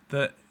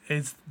 The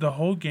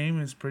whole game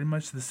is pretty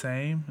much the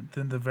same.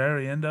 Then the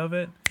very end of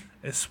it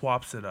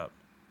swaps it up.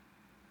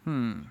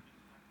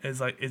 It's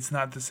like it's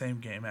not the same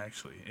game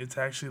actually. It's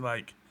actually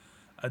like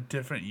a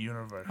different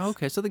universe.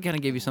 Okay, so they kind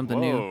of gave you something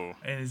new. Whoa.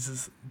 And it's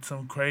just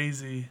some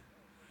crazy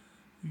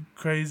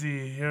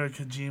Hiro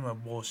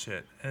Kojima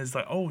bullshit. And it's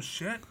like, oh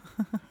shit.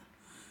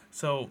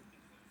 So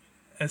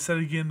instead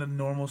of getting the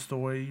normal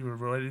story you were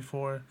ready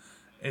for,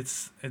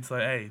 it's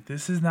like, hey,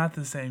 this is not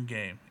the same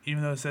game,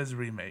 even though it says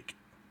remake.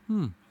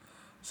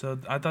 So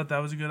I thought that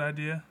was a good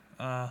idea,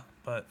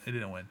 but it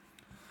didn't win.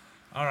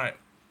 All right,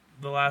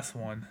 the last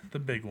one, the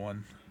big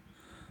one,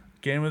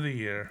 game of the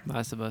year.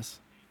 Last of Us.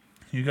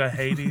 You got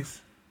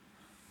Hades,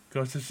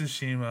 Ghost of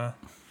Tsushima,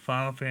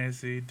 Final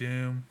Fantasy,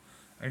 Doom,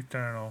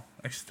 Eternal,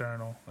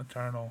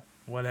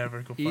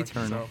 whatever. Go fuck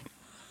Eternal.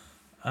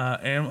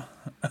 yourself.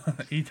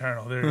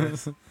 Eternal. There it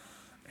is.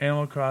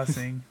 Animal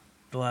Crossing,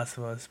 The Last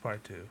of Us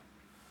Part 2.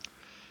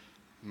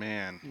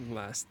 Man.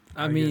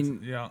 I guess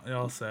mean,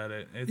 y'all said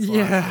it. It's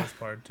Yeah. Last of Us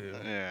Part 2.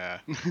 Yeah.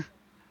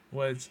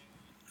 Which,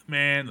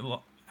 man,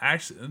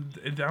 actually,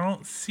 I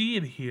don't see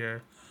it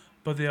here,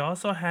 but they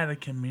also had a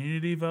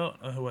community vote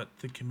of what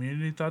the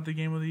community thought the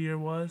game of the year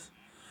was,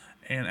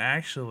 and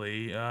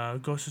actually,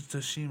 Ghost of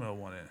Tsushima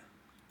won it.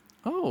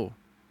 oh,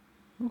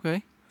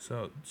 okay.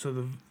 So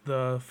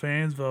the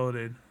fans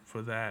voted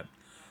for that.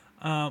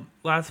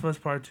 Last of Us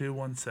Part 2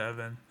 won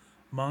 7.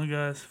 Among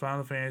Us,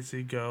 Final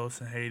Fantasy,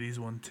 Ghosts, and Hades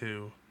won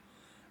 2.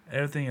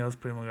 Everything else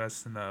pretty much got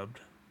snubbed.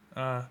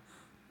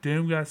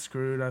 Doom got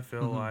screwed, I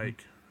feel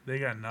like. They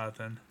got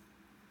nothing.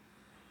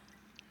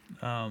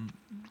 But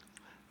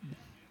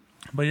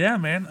yeah,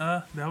 man,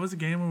 that was the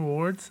Game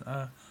Awards.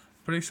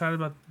 Pretty excited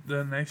about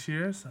the next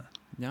year's.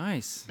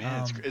 Nice.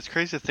 Man, it's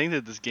crazy to think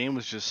that this game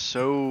was just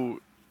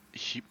so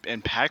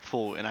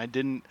impactful, and I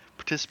didn't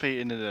participate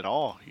in it at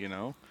all. You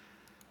know,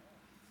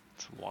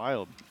 it's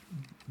wild.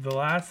 The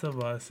Last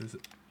of Us is...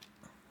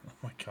 Oh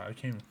my god, I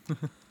can't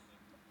even...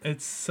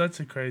 It's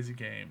such a crazy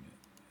game.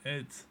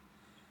 It's...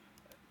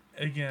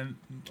 Again,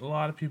 a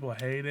lot of people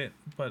hate it,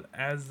 but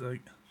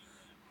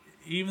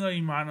even though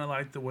you might not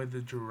like the way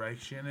the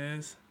direction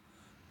is,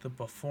 the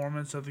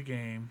performance of the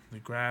game, the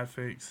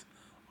graphics,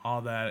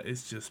 all that,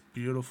 it's just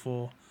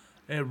beautiful.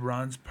 It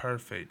runs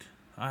perfect.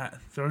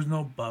 There's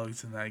no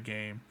bugs in that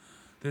game.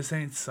 This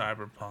ain't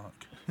Cyberpunk.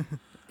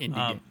 Indie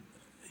game.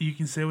 You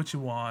can say what you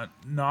want.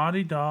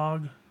 Naughty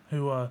Dog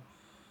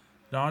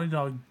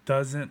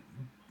doesn't...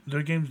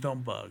 Their games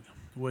don't bug,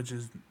 which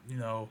is,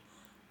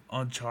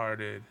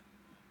 Uncharted,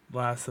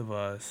 Last of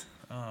Us.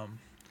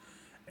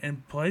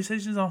 And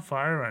PlayStation's on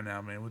fire right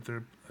now, man, with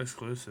their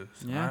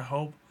exclusives. Yeah. I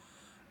hope...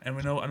 And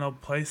I know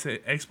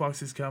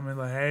Xbox is coming.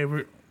 Like, hey,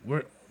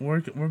 we're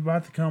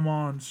about to come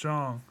on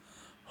strong.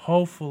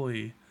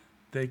 Hopefully,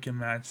 they can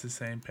match the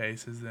same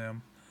pace as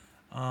them.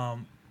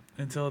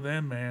 Until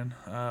then, man,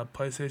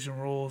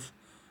 PlayStation rules.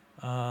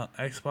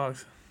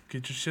 Xbox,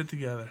 get your shit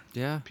together.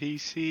 Yeah.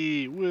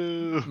 PC,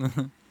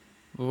 woo.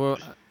 Well,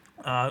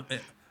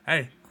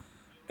 Hey,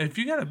 if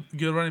you got a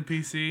good running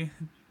PC,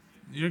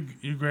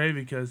 you're great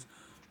because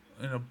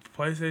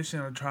PlayStation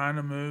are trying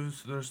to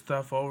move their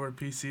stuff over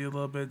to PC a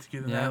little bit to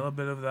get a little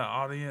bit of that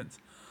audience.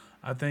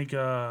 I think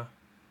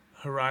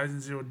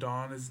Horizon Zero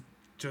Dawn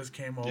just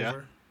came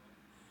over,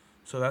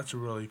 so that's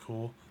really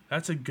cool.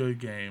 That's a good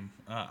game.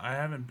 I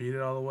haven't beat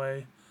it all the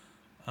way,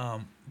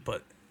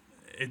 but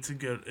it's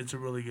a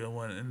really good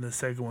one, and the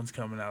second one's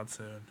coming out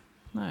soon.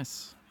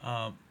 nice.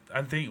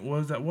 I think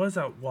what was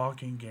that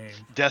walking game?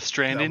 Death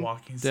Stranding.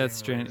 Death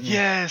Stranding.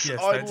 Yes, Yes,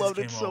 oh, I that just loved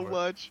it came so over.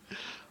 much.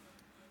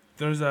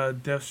 There's a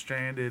Death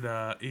Stranded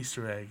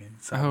Easter egg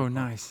inside. Oh,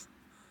 nice.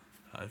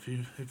 If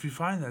you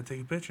find that,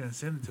 take a picture and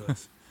send it to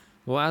us.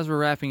 Well, as we're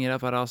wrapping it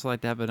up, I'd also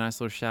like to have a nice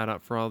little shout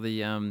out for all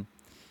the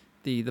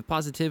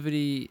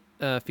positivity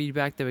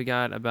feedback that we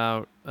got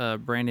about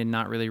Brandon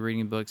not really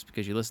reading books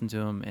because you listen to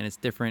him and it's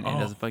different and it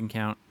doesn't fucking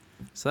count.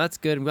 So that's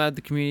good. I'm glad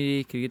the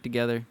community could get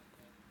together.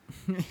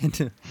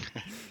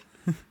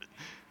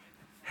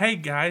 Hey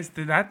guys,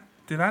 did I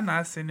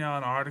not send y'all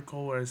an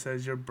article where it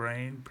says your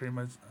brain pretty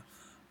much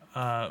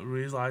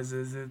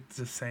realizes it's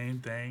the same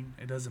thing?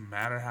 It doesn't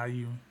matter how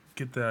you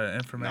get the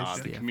information. Nah,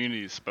 the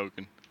community is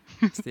spoken.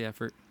 It's the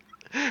effort.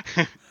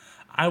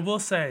 I will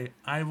say,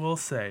 I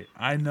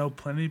know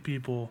plenty of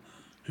people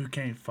who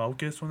can't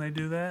focus when they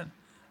do that,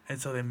 and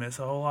so they miss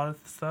a whole lot of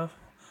stuff.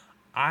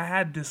 I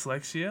had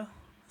dyslexia,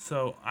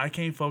 so I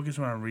can't focus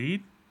when I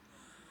read.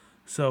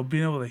 So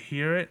being able to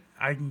hear it,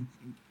 I can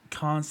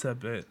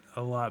concept it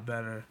a lot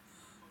better.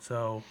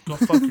 So go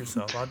fuck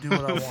yourself. I'll do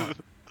what I want.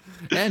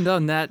 And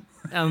on that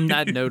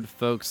note,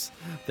 folks,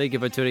 thank you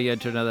for tuning in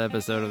to another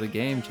episode of the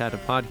Game Chatter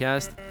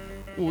Podcast.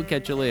 We'll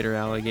catch you later,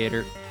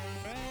 alligator.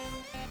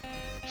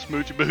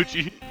 Smoochy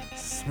boochie.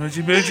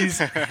 Smoochy boochies.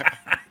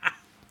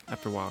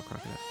 After a while,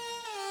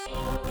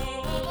 crocodile.